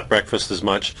 Yes. Not breakfast as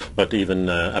much, but even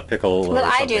a pickle or Well,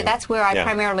 I something. do. That's where I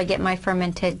primarily get my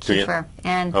fermented Do you? kefir.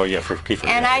 And oh, yeah, for kefir.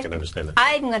 and I can understand that.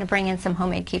 I'm going to bring in some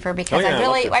homemade kefir because I'd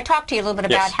love to. I talked to you a little bit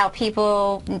about Yes. how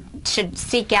people should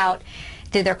seek out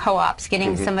through their co-ops,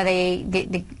 getting some of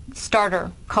the starter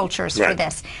cultures for Right.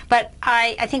 this. But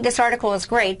I think this article is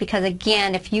great because,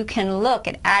 again, if you can look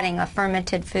at adding a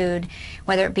fermented food,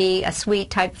 whether it be a sweet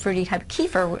type, fruity type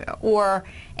kefir or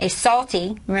a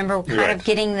salty, remember kind of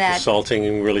getting that... The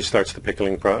salting really starts the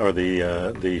pickling or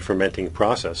the fermenting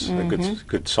process. A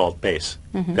good salt base,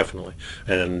 definitely.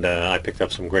 And I picked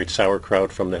up some great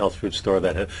sauerkraut from the health food store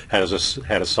that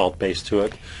had a salt base to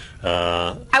it.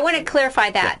 I want to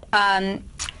clarify that.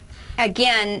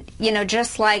 Again, you know,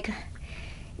 just like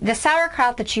the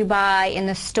sauerkraut that you buy in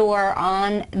the store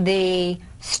on the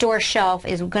store shelf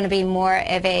is going to be more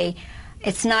of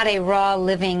it's not a raw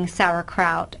living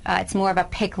sauerkraut. It's more of a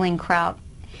pickling kraut.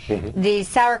 The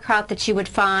sauerkraut that you would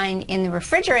find in the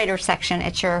refrigerator section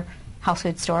at your health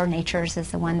food store, Nature's is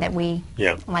the one that we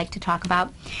like to talk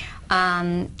about.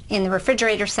 In the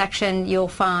refrigerator section, you'll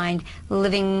find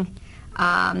living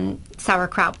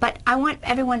sauerkraut. But I want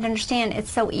everyone to understand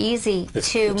it's so easy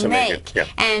to make.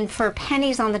 And for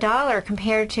pennies on the dollar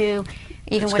compared to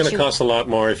even it's what going to cost a lot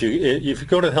more if you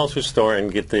go to the health food store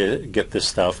and get this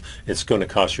stuff. It's going to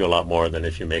cost you a lot more than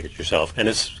if you make it yourself, and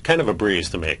it's kind of a breeze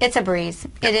to make. It's a breeze.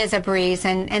 It is a breeze,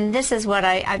 and this is what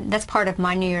that's part of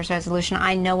my New Year's resolution.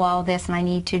 I know all this, and I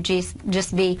need to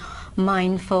just be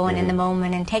mindful and in the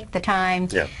moment and take the time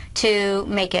to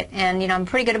make it. And you know, I'm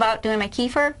pretty good about doing my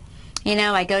kefir. You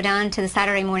know, I go down to the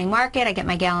Saturday morning market, I get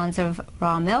my gallons of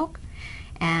raw milk,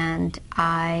 and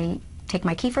I take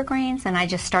my kefir grains, and I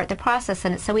just start the process,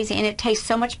 and it's so easy, and it tastes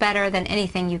so much better than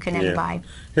anything you can ever buy.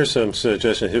 Here's some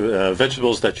suggestions.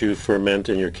 Vegetables that you ferment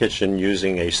in your kitchen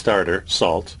using a starter,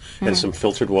 salt, and some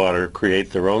filtered water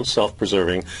create their own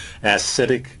self-preserving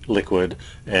acidic liquid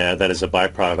that is a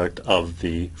byproduct of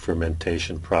the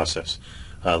fermentation process.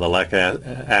 The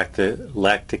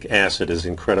lactic acid is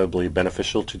incredibly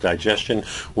beneficial to digestion,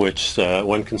 which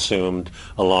when consumed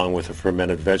along with the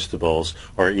fermented vegetables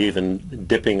or even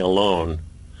dipping alone,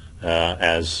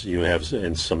 as you have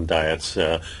in some diets,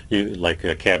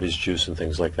 like cabbage juice and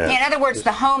things like that. Yeah, in other words,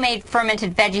 the homemade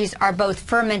fermented veggies are both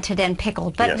fermented and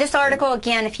pickled. But this article,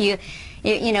 again, if you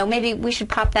know, maybe we should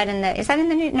pop that in the... Is that in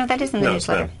the... No, that is in the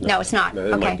newsletter. No, it's not.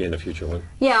 It might be in a future one.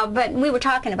 Yeah, but we were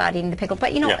talking about eating the pickle.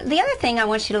 But, you know, the other thing I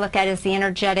want you to look at is the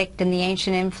energetic and the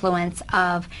ancient influence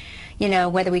of, you know,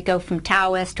 whether we go from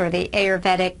Taoist or the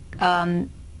Ayurvedic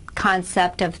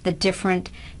concept of the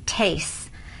different tastes.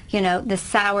 You know, the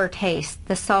sour taste,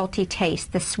 the salty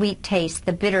taste, the sweet taste,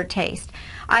 the bitter taste.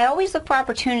 I always look for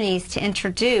opportunities to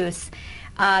introduce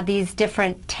these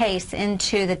different tastes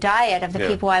into the diet of the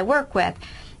people I work with.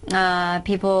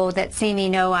 People that see me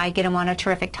know I get them on a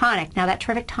terrific tonic. Now that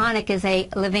terrific tonic is a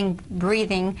living,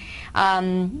 breathing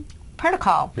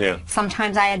protocol.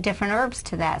 Sometimes I add different herbs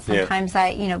to that. Sometimes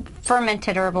I,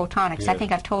 fermented herbal tonics. I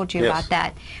think I've told you about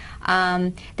that.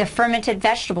 The fermented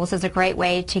vegetables is a great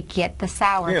way to get the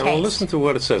sour taste. Well, listen to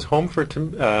what it says. Home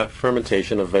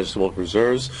fermentation of vegetable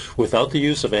preserves without the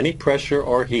use of any pressure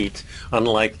or heat,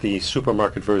 unlike the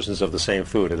supermarket versions of the same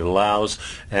food. It allows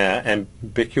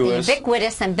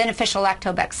ubiquitous and beneficial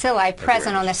lactobacilli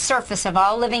present on the surface of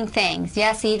all living things,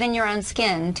 yes, even your own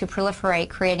skin, to proliferate,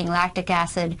 creating lactic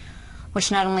acid,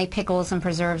 which not only pickles and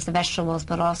preserves the vegetables,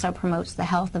 but also promotes the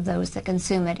health of those that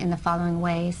consume it in the following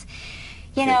ways.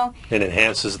 It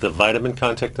enhances the vitamin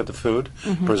content of the food,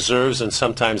 preserves and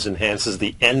sometimes enhances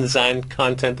the enzyme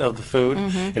content of the food.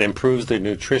 It improves the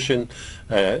nutrition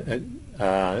and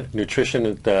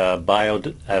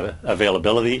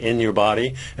bioavailability in your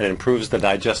body, and improves the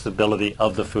digestibility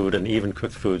of the food and even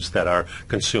cooked foods that are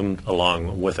consumed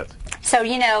along with it. So,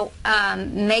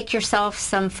 make yourself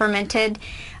some fermented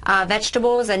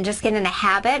vegetables and just get in a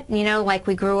habit, like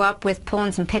we grew up with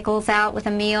pulling some pickles out with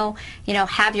a meal.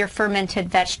 Have your fermented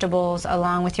vegetables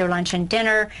along with your lunch and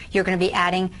dinner. You're going to be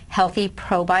adding healthy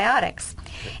probiotics.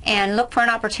 And look for an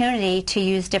opportunity to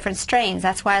use different strains.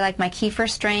 That's why I like my kefir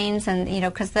strains, and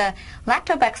because the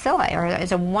lactobacilli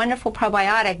is a wonderful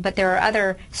probiotic, but there are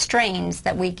other strains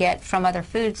that we get from other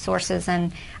food sources,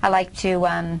 and I like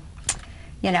to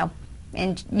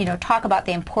talk about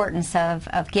the importance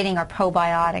of getting our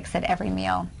probiotics at every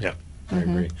meal. Yeah, I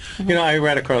agree. I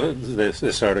read across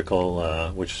this article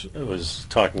which was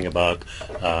talking about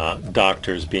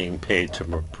doctors being paid to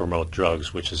promote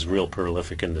drugs, which is real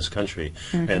prolific in this country.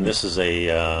 And this is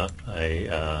a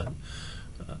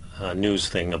news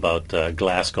thing about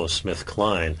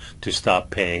GlaxoSmithKline to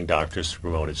stop paying doctors to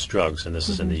promote its drugs, and this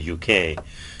is in the UK.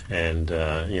 And,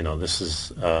 this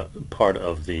is part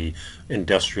of the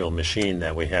industrial machine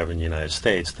that we have in the United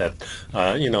States that,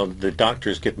 the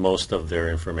doctors get most of their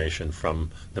information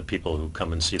from the people who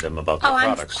come and see them about their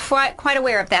products. I'm quite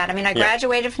aware of that. I mean, I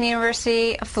graduated from the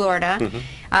University of Florida,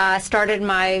 started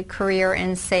my career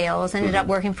in sales, ended up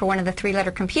working for one of the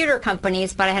three-letter computer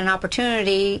companies, but I had an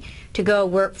opportunity to go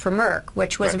work for Merck,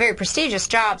 which was a very prestigious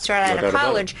job, started out of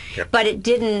college, but it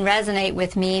didn't resonate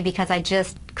with me because I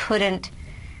just couldn't.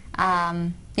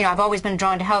 I've always been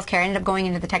drawn to healthcare. I ended up going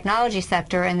into the technology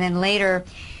sector, and then later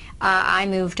I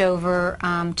moved over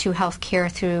to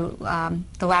healthcare through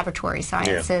the laboratory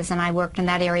sciences, and I worked in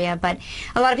that area. But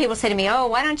a lot of people say to me, "Oh,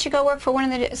 why don't you go work for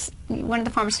one of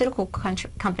the pharmaceutical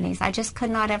companies?" I just could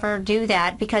not ever do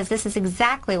that because this is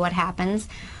exactly what happens.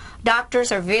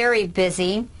 Doctors are very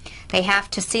busy. They have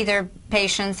to see their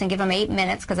patients and give them 8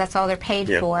 minutes because that's all they're paid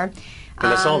for.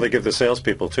 And that's all they give the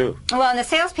salespeople, too. Well, and the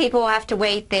salespeople have to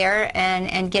wait there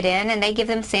and get in, and they give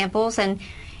them samples, and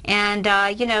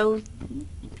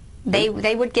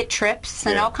they would get trips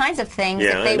and all kinds of things.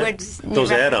 Yeah, that they would. Those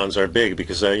add-ons are big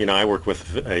because, I work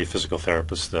with a physical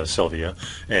therapist, Sylvia,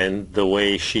 and the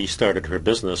way she started her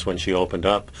business when she opened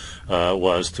up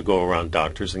was to go around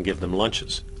doctors and give them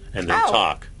lunches and then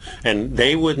talk. And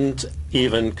they wouldn't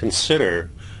even consider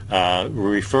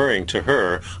referring to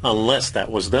her unless that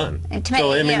was done.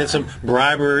 So, it's a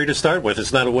bribery to start with.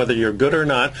 It's not whether you're good or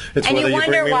not. It's whether you bring me lunch.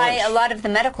 And you wonder why a lot of the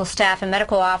medical staff and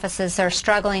medical offices are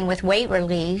struggling with weight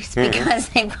release because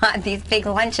they've got these big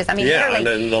lunches. I mean,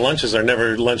 and the lunches are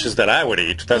never lunches that I would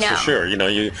eat. That's for sure.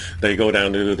 They go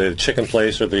down to the chicken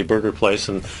place or the burger place,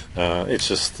 and it's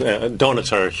just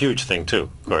donuts are a huge thing too,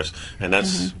 of course. And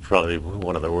that's probably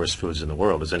one of the worst foods in the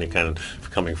world. Is any kind of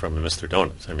coming from Mr.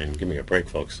 Donuts. I mean, give me a break,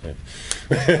 folks. Hey,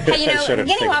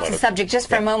 getting off the subject just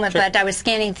for a moment, but I was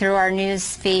scanning through our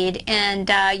news feed, and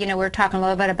we're talking a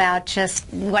little bit about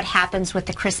just what happens with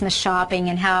the Christmas shopping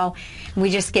and how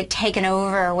we just get taken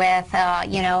over with,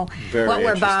 what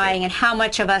we're buying and how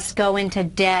much of us go into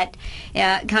debt,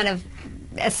 kind of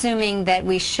assuming that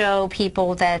we show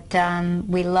people that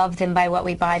we love them by what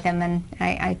we buy them, and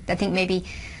I think maybe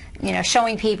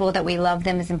showing people that we love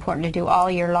them is important to do all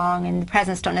year long, and the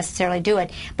presents don't necessarily do it.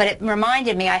 But it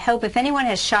reminded me, I hope if anyone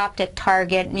has shopped at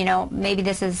Target, maybe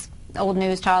this is old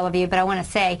news to all of you, but I want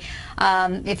to say,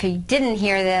 if you didn't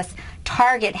hear this,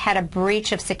 Target had a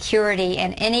breach of security,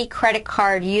 and any credit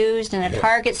card used in a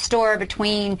Target store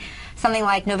between something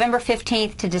like November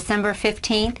 15th to December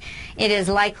 15th, it is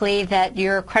likely that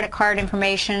your credit card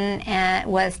information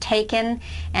was taken,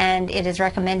 and it is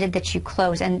recommended that you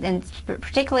close. And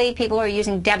particularly people who are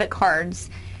using debit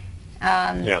cards,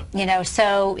 You know,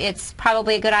 so it's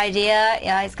probably a good idea.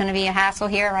 It's going to be a hassle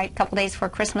here, right, a couple days before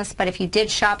Christmas. But if you did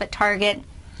shop at Target,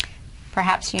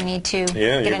 perhaps you need to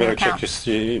get a new account.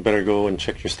 You better go and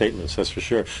check your statements, that's for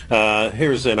sure.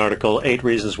 Here's an article, 8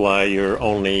 reasons why you're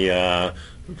only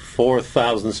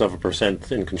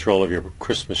 0.004% in control of your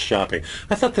Christmas shopping.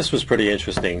 I thought this was pretty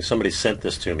interesting. Somebody sent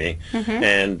this to me.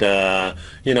 And,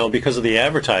 you know, because of the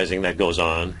advertising that goes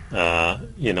on,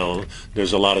 you know,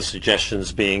 there's a lot of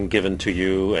suggestions being given to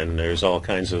you, and there's all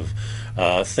kinds of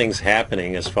things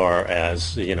happening as far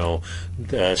as, you know,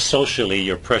 socially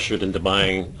you're pressured into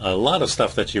buying a lot of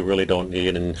stuff that you really don't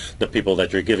need, and the people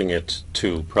that you're giving it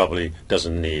to probably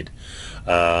doesn't need.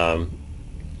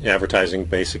 Advertising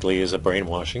basically is a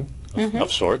brainwashing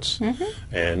of sorts,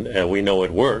 and we know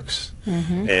it works.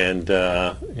 And,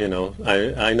 you know,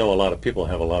 I know a lot of people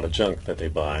have a lot of junk that they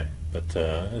buy. But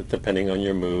depending on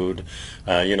your mood,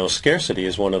 you know, scarcity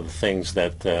is one of the things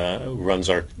that runs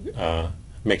our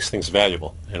makes things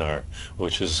valuable in our,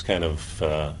 which is kind of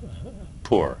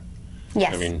poor.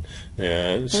 Yes. I mean,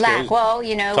 lack. Well,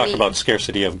 you know, talk about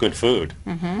scarcity of good food.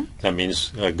 That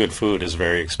means good food is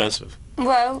very expensive.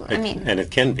 Well, I mean, and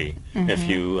it can be if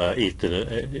you eat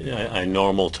a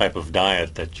normal type of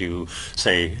diet that you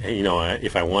say, hey, you know,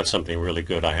 if I want something really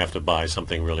good, I have to buy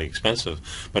something really expensive.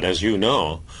 But as you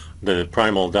know, the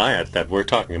primal diet that we're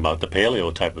talking about, the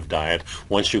paleo type of diet,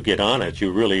 once you get on it,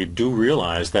 you really do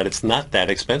realize that it's not that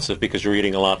expensive because you're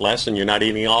eating a lot less and you're not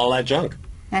eating all that junk.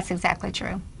 That's exactly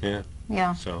true. Yeah.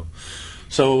 Yeah. So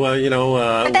you know,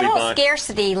 but that whole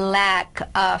scarcity, lack,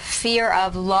 fear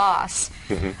of loss,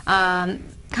 kind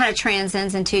of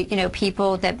transcends into, you know,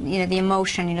 people that, you know, the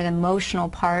emotion, you know, the emotional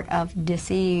part of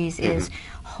disease is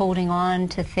holding on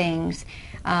to things.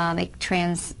 It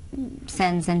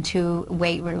transcends into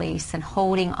weight release and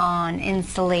holding on,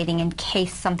 insulating in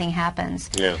case something happens.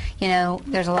 Yeah. You know,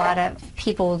 there's a lot of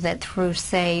people that through,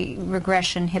 say,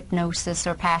 regression hypnosis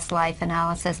or past life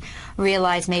analysis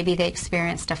realize maybe they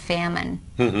experienced a famine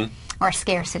or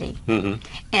scarcity.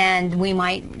 And we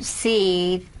might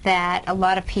see that a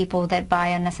lot of people that buy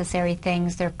unnecessary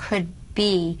things, there could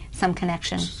be some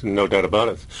connection. No doubt about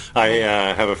it. I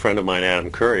have a friend of mine, Adam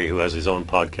Curry, who has his own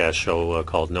podcast show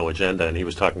called No Agenda, and he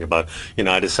was talking about, you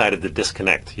know, I decided to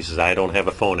disconnect. He says, I don't have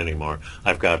a phone anymore.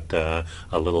 I've got a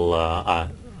little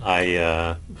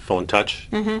iPhone Touch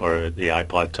or the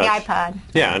iPod Touch. The iPod.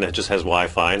 Yeah, and it just has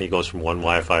Wi-Fi, and he goes from one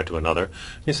Wi-Fi to another.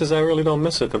 He says, I really don't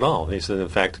miss it at all. He said, in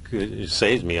fact, it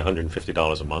saves me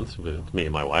 $150 a month with me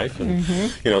and my wife. And,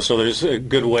 you know, so there's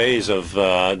good ways of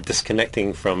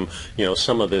disconnecting from, you know,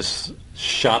 some of this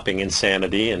shopping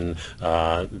insanity and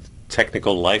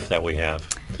technical life that we have.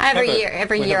 Every year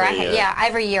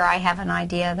I have an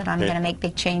idea that I'm going to make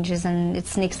big changes, and it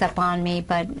sneaks up on me.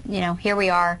 But you know, here we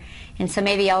are, and so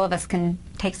maybe all of us can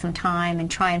take some time and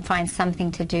try and find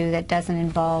something to do that doesn't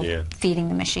involve feeding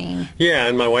the machine. Yeah,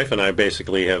 and my wife and I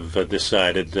basically have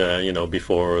decided, you know,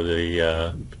 before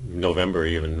the November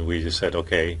even, we just said,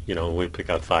 okay, you know, we pick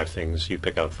out 5 things, you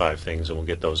pick out 5 things, and we'll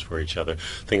get those for each other,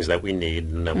 things that we need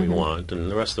and that we want, and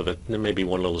the rest of it, there may be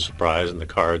one little surprise, and the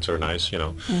cards are nice, you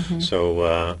know.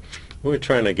 So we're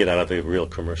trying to get out of the real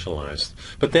commercialized.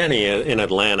 But Danny in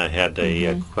Atlanta had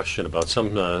a question about some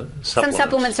supplements. Some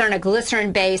supplements are on a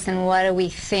glycerin base, and what do we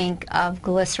think of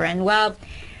glycerin? Well,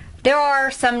 there are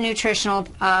some nutritional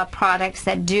products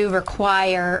that do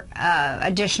require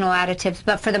additional additives,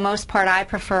 but for the most part, I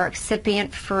prefer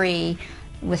excipient-free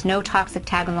with no toxic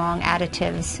tag-along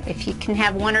additives. If you can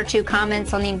have 1 or 2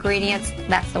 comments on the ingredients,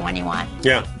 that's the one you want.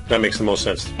 Yeah, that makes the most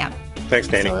sense. Yeah. Thanks,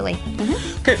 Danny. Absolutely.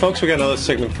 Okay, folks, we got another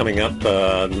segment coming up.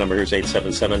 The number here is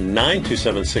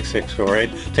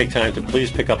 877-927-6648. Take time to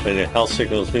please pick up the Health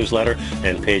Signals newsletter,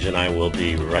 and Paige and I will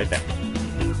be right back.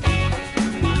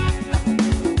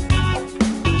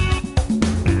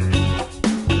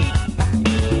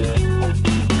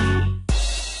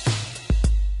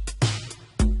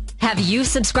 Have you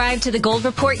subscribed to the Gold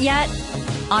Report yet?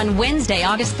 On Wednesday,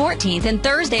 August 14th and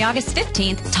Thursday, August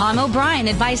 15th, Tom O'Brien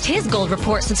advised his Gold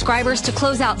Report subscribers to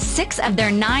close out 6 of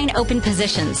their 9 open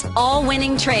positions, all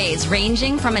winning trades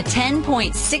ranging from a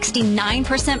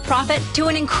 10.69% profit to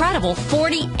an incredible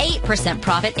 48%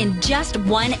 profit in just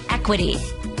one equity.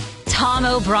 Tom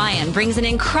O'Brien brings an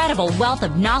incredible wealth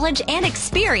of knowledge and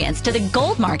experience to the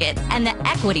gold market and the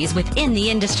equities within the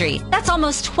industry. That's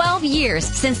almost 12 years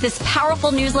since this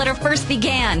powerful newsletter first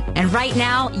began. And right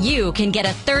now, you can get a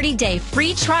 30-day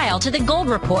free trial to the Gold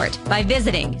Report by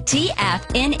visiting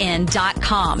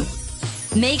TFNN.com.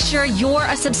 Make sure you're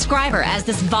a subscriber as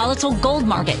this volatile gold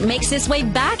market makes its way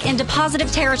back into positive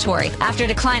territory after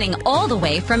declining all the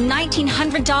way from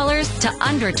 $1,900 to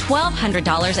under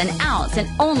 $1,200 an ounce in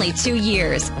only 2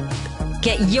 years.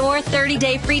 Get your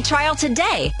 30-day free trial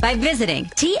today by visiting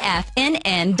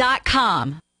TFNN.com.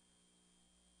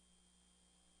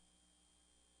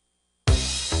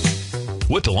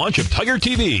 With the launch of Tiger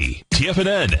TV,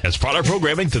 TFNN has brought our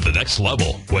programming to the next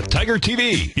level. With Tiger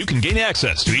TV, you can gain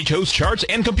access to each host's charts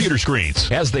and computer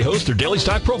screens as they host their daily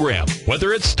stock program.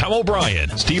 Whether it's Tom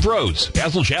O'Brien, Steve Rhodes,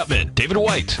 Basil Chapman, David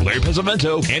White, Larry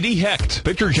Pezzamento, Andy Hecht,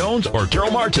 Victor Jones, or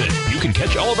Terrell Martin, you can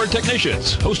catch all of our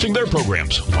technicians hosting their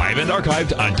programs live and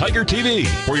archived on Tiger TV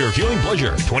for your viewing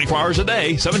pleasure 24 hours a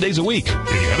day, 7 days a week.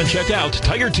 If you haven't checked out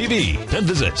Tiger TV, then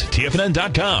visit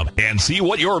TFNN.com and see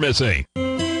what you're missing.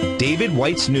 David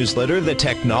White's newsletter, The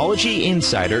Technology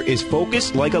Insider, is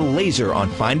focused like a laser on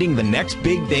finding the next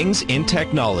big things in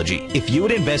technology. If you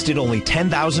had invested only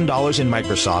 $10,000 in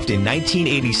Microsoft in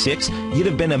 1986, you'd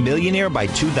have been a millionaire by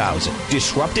 2000.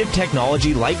 Disruptive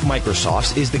technology like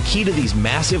Microsoft's is the key to these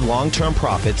massive long-term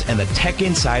profits, and the Tech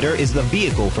Insider is the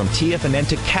vehicle from TFNN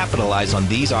to capitalize on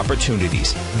these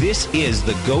opportunities. This is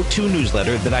the go-to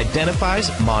newsletter that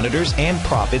identifies, monitors, and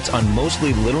profits on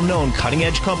mostly little-known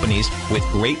cutting-edge companies with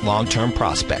great long-term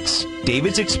prospects.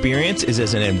 David's experience is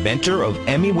as an inventor of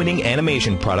Emmy-winning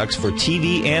animation products for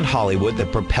TV and Hollywood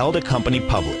that propelled a company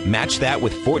public. Match that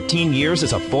with 14 years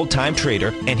as a full-time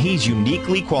trader, and he's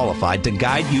uniquely qualified to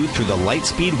guide you through the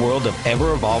light-speed world of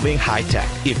ever-evolving high-tech.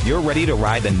 If you're ready to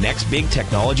ride the next big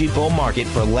technology bull market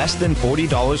for less than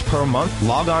 $40 per month,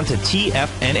 log on to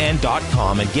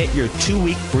TFNN.com and get your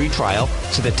 2-week free trial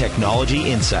to the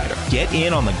Technology Insider. Get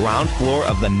in on the ground floor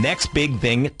of the next big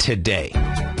thing today.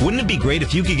 Wouldn't it be great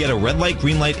if you could get a red light,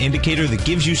 green light indicator that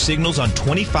gives you signals on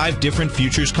 25 different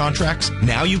futures contracts?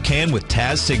 Now you can with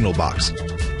Taz Signal Box.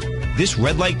 This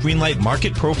red light, green light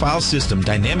market profile system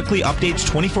dynamically updates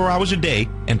 24 hours a day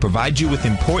and provides you with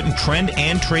important trend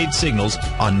and trade signals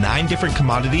on 9 different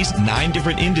commodities, 9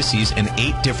 different indices, and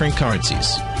 8 different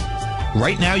currencies.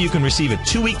 Right now you can receive a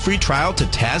 2-week free trial to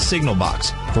Taz Signal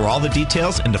Box. For all the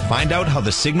details and to find out how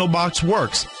the Signal Box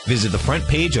works, visit the front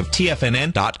page of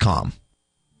TFNN.com.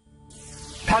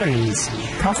 Patterns,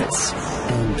 profits,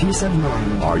 and peace of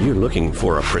mind. Are you looking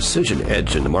for a precision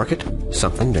edge in the market?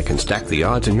 Something that can stack the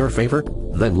odds in your favor?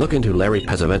 Then look into Larry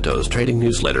Pezzamento's trading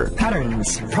newsletter.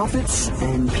 Patterns, profits,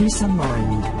 and peace of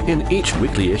mind. In each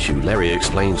weekly issue, Larry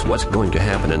explains what's going to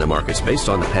happen in the markets based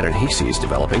on the pattern he sees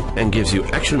developing and gives you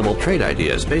actionable trade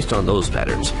ideas based on those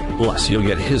patterns. Plus, you'll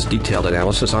get his detailed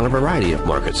analysis on a variety of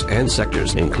markets and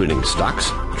sectors, including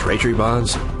stocks, treasury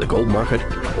bonds, the gold market,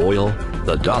 oil,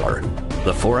 the dollar,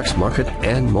 the Forex market,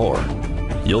 and more.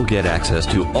 You'll get access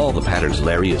to all the patterns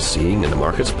Larry is seeing in the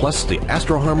markets, plus the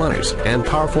Astro Harmonics and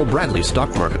powerful Bradley stock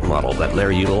market model that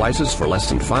Larry utilizes for less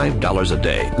than $5 a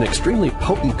day. An extremely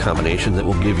potent combination that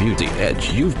will give you the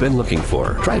edge you've been looking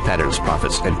for. Try Patterns,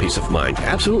 Profits, and Peace of Mind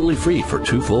absolutely free for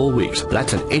 2 full weeks.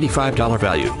 That's an $85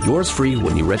 value. Yours free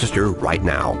when you register right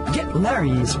now. Get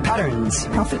Larry's Patterns,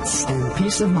 Profits, and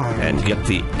Peace of Mind. And get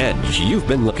the edge you've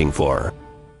been looking for.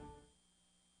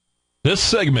 This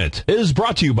segment is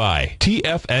brought to you by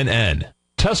TFNN.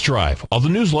 Test drive all the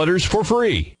newsletters for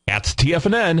free at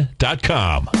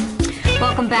TFNN.com.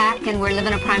 Welcome back, and we're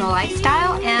living a primal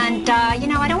lifestyle. And, I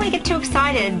don't want to get too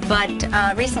excited, but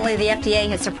recently the FDA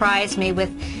has surprised me with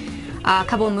a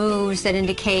couple of moves that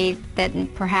indicate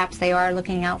that perhaps they are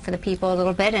looking out for the people a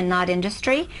little bit and not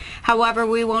industry. However,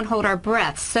 we won't hold our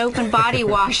breath. Soap and body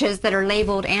washes that are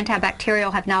labeled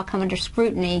antibacterial have now come under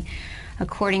scrutiny,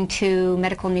 according to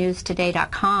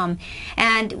medicalnewstoday.com.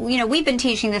 And, we've been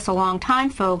teaching this a long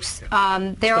time, folks.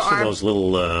 Especially those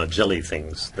little jelly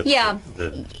things. What's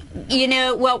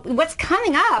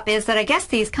coming up is that I guess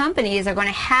these companies are going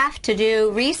to have to do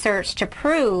research to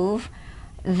prove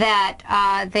that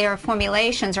their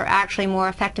formulations are actually more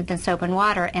effective than soap and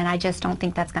water, and I just don't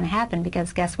think that's going to happen,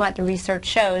 because guess what? The research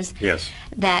shows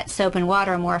that soap and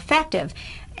water are more effective,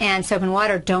 and soap and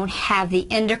water don't have the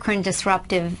endocrine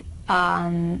disruptive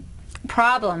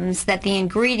problems that the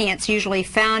ingredients usually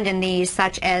found in these,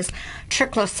 such as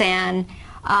triclosan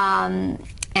and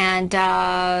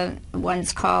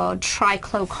one's called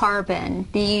trichlocarbon.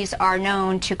 These are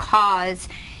known to cause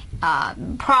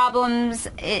problems,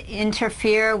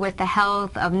 interfere with the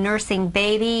health of nursing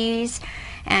babies,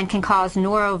 and can cause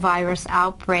norovirus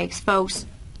outbreaks. Folks,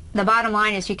 the bottom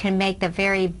line is you can make the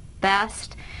very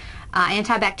best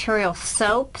antibacterial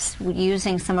soaps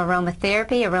using some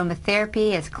aromatherapy.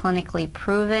 Aromatherapy is clinically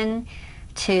proven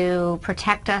to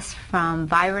protect us from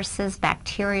viruses,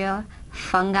 bacteria,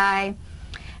 fungi.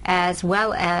 as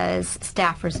well as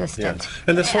staph resistant. Yeah.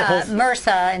 And this whole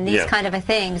MRSA and these kind of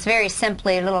things. Very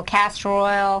simply, a little castor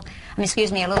oil, a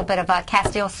little bit of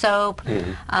Castile soap.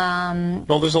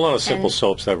 Well, there's a lot of simple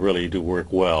soaps that really do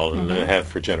work well and have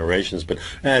for generations. But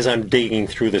as I'm digging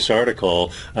through this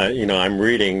article, I'm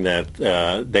reading that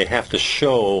they have to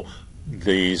show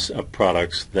these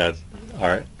products that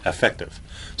are effective.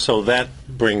 So that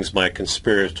brings my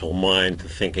conspiratorial mind to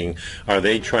thinking, are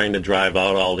they trying to drive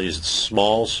out all these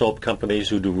small soap companies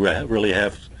who do really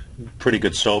have pretty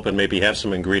good soap and maybe have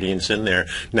some ingredients in there?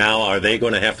 Now, are they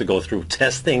going to have to go through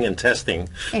testing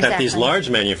that these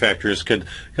large manufacturers could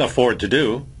afford to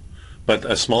do, but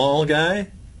a small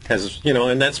guy has,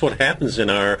 and that's what happens in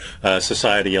our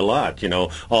society a lot.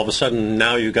 All of a sudden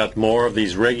now you got more of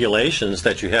these regulations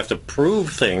that you have to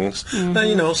prove things.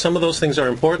 Now, some of those things are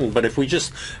important, but if we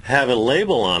just have a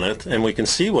label on it and we can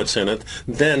see what's in it,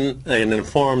 then an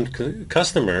informed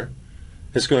customer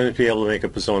is going to be able to make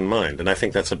up his own mind. And I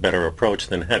think that's a better approach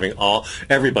than having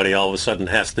everybody all of a sudden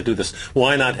has to do this.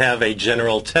 Why not have a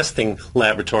general testing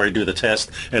laboratory do the test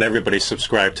and everybody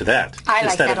subscribe to that?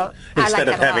 Instead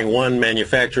of having one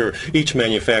manufacturer, each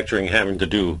manufacturing having to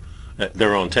do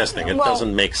their own testing. It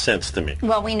doesn't make sense to me.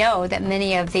 Well, we know that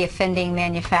many of the offending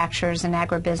manufacturers in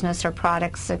agribusiness or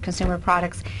products, consumer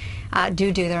products,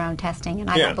 do their own testing, and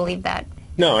I don't believe that.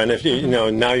 No, and if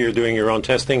now you're doing your own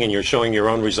testing and you're showing your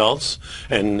own results,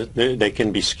 and they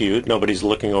can be skewed. Nobody's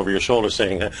looking over your shoulder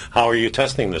saying, "How are you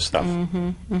testing this stuff?"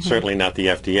 Certainly not the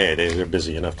FDA. They're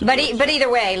busy enough to. But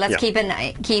either way, let's keep an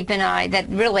eye that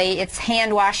really it's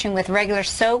hand washing with regular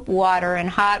soap, water,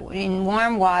 and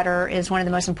warm water is one of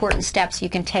the most important steps you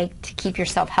can take to keep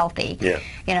yourself healthy. Yeah.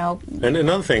 And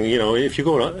another thing, if you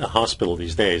go to a hospital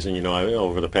these days, and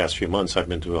over the past few months I've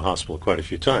been to a hospital quite a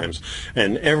few times,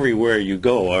 and everywhere you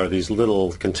go are these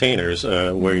little containers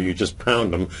where you just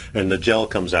pound them and the gel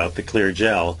comes out, the clear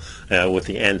gel with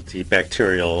the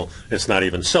antibacterial. It's not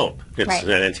even soap. It's an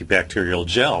antibacterial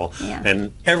gel,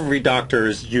 and every doctor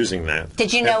is using that.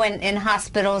 Did you know in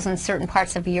hospitals in certain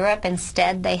parts of Europe,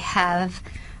 instead they have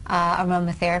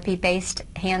aromatherapy-based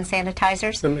hand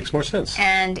sanitizers? That makes more sense.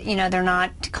 And, they're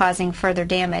not causing further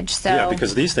damage. So yeah,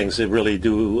 because these things, they really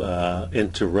do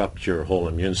interrupt your whole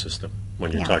immune system.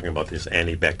 When you're talking about this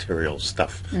antibacterial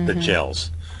stuff, the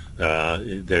gels,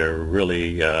 they're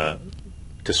really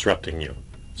disrupting you.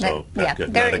 So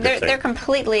they're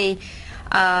completely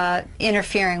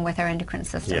interfering with our endocrine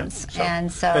systems, and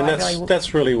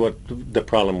that's really what the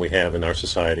problem we have in our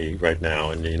society right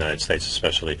now, in the United States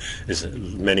especially, is that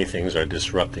many things are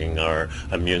disrupting our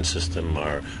immune system,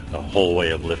 our whole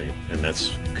way of living, and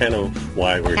that's kind of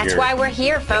why we're here. That's why we're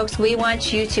here, folks. We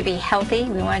want you to be healthy.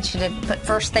 We want you to put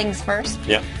first things first.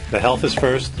 Yeah, the health is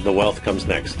first, the wealth comes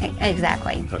next.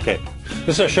 Exactly. Okay.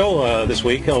 This is our show this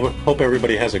week. I hope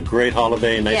everybody has a great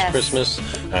holiday, nice Christmas.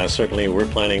 Certainly we're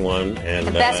planning one. And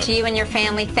the best to you and your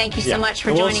family. Thank you so much for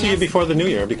joining us. We'll see you before the new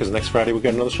year, because next Friday we've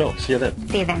got another show. See you then.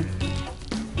 See you then.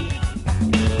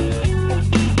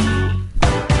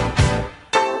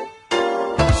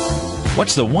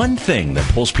 What's the one thing that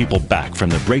pulls people back from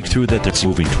the breakthrough that they're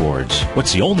moving towards?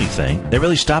 What's the only thing that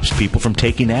really stops people from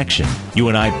taking action? You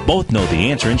and I both know the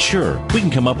answer, and sure, we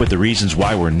can come up with the reasons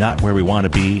why we're not where we want to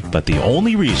be, but the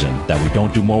only reason that we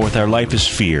don't do more with our life is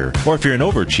fear. Or if you're an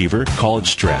overachiever, call it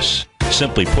stress.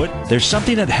 Simply put, there's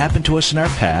something that happened to us in our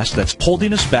past that's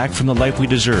holding us back from the life we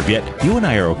deserve, yet you and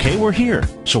I are okay, we're here.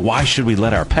 So why should we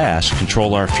let our past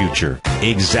control our future?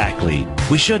 Exactly.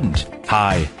 We shouldn't.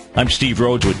 Hi, I'm Steve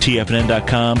Rhodes with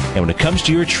TFNN.com, and when it comes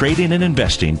to your trading and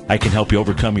investing, I can help you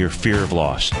overcome your fear of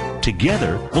loss.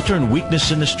 Together, we'll turn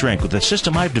weakness into strength with a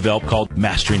system I've developed called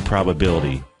Mastering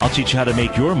Probability. I'll teach you how to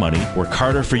make your money work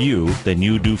harder for you than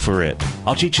you do for it.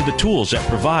 I'll teach you the tools that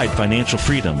provide financial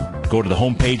freedom. Go to the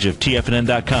homepage of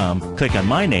TFNN.com, click on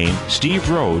my name, Steve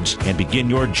Rhodes, and begin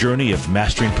your journey of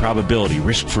mastering probability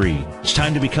risk-free. It's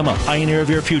time to become a pioneer of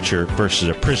your future versus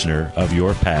a prisoner of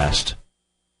your past.